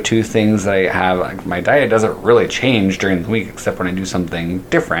like go-to things that I have. Like, my diet doesn't really change during the week except when I do something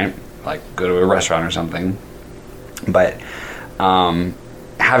different, like go to a restaurant or something. But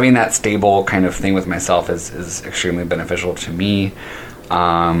having that stable kind of thing with myself is extremely beneficial to me.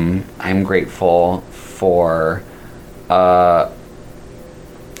 I'm grateful for it's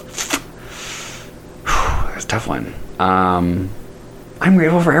a tough one. I'm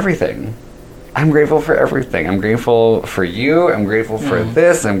grateful for everything. I'm grateful for everything. I'm grateful for you. I'm grateful for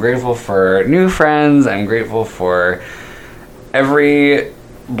this. I'm grateful for new friends. I'm grateful for every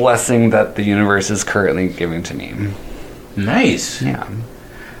blessing that the universe is currently giving to me. Nice. Yeah.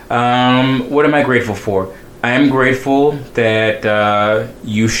 What am I grateful for? I am grateful that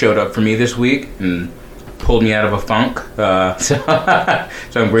you showed up for me this week and pulled me out of a funk. So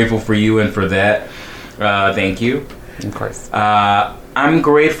I'm grateful for you and for that. Thank you. Of course. I'm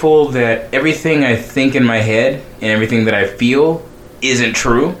grateful that everything I think in my head and everything that I feel isn't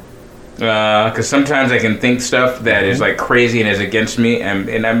true. Because sometimes I can think stuff that is like crazy and is against me,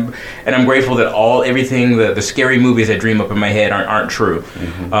 and I'm grateful that everything the scary movies I dream up in my head aren't true.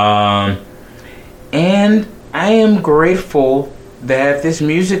 And I am grateful that this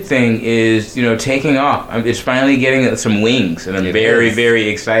music thing is taking off. It's finally getting some wings, and I'm very, very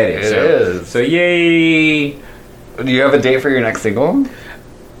excited. It is. So yay! Do you have a date for your next single?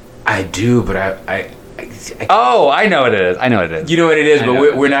 I do, but I I know what it is. I know what it is. You know what it is,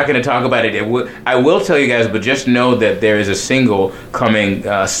 but we're not going to talk about it. I will tell you guys, but just know that there is a single coming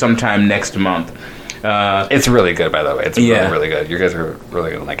sometime next month. It's really good, by the way. It's really, really good. You guys are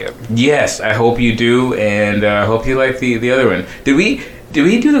really going to like it. Yes, I hope you do, and I hope you like the other one. Did we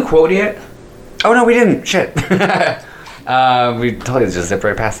do the quote yet? Oh, no, we didn't. Shit. We totally just zipped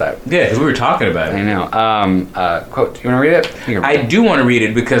right past that. Yeah, because we were talking about it. I know. Quote. You want to read it? I do want to read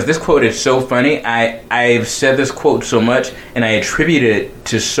it because this quote is so funny. I've said this quote so much, and I attribute it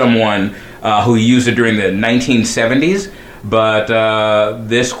to someone who used it during the 1970s. But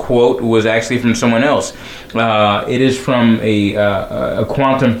this quote was actually from someone else. It is from a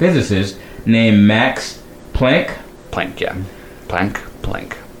quantum physicist named Max Planck. Planck, yeah.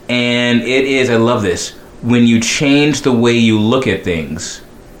 Planck. And it is, I love this, when you change the way you look at things,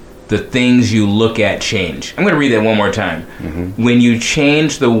 the things you look at change. I'm going to read that one more time. When you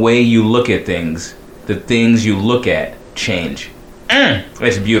change the way you look at things, the things you look at change.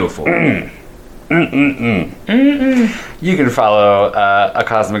 It's beautiful. You can follow A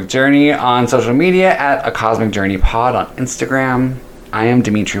Cosmic Journey on social media at A Cosmic Journey Pod on Instagram. I am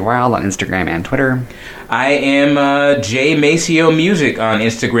Dimitri Wild on Instagram and Twitter. I am Jay Maceo Music on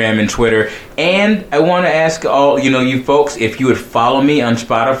Instagram and Twitter. And I want to ask all, you folks, if you would follow me on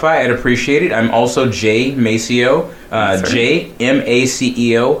Spotify, I'd appreciate it. I'm also Jay Maceo, Jay,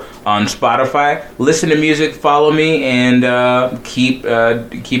 M-A-C-E-O on Spotify. Listen to music, follow me, and keeping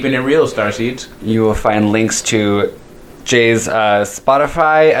it real, Starseeds. You will find links to Jay's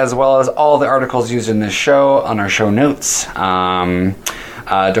Spotify, as well as all the articles used in this show on our show notes. Don't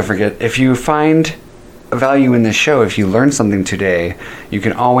forget, if you find value in this show, if you learned something today, you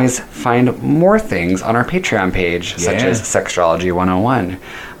can always find more things on our Patreon page, such as Sextrology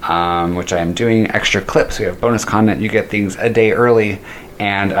 101, which I am doing extra clips. We have bonus content. You get things a day early.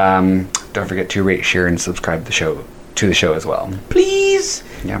 And don't forget to rate, share, and subscribe to the show as well. Please.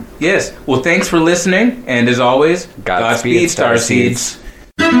 Yeah. Yes. Well, thanks for listening. And as always, Godspeed, Starseeds.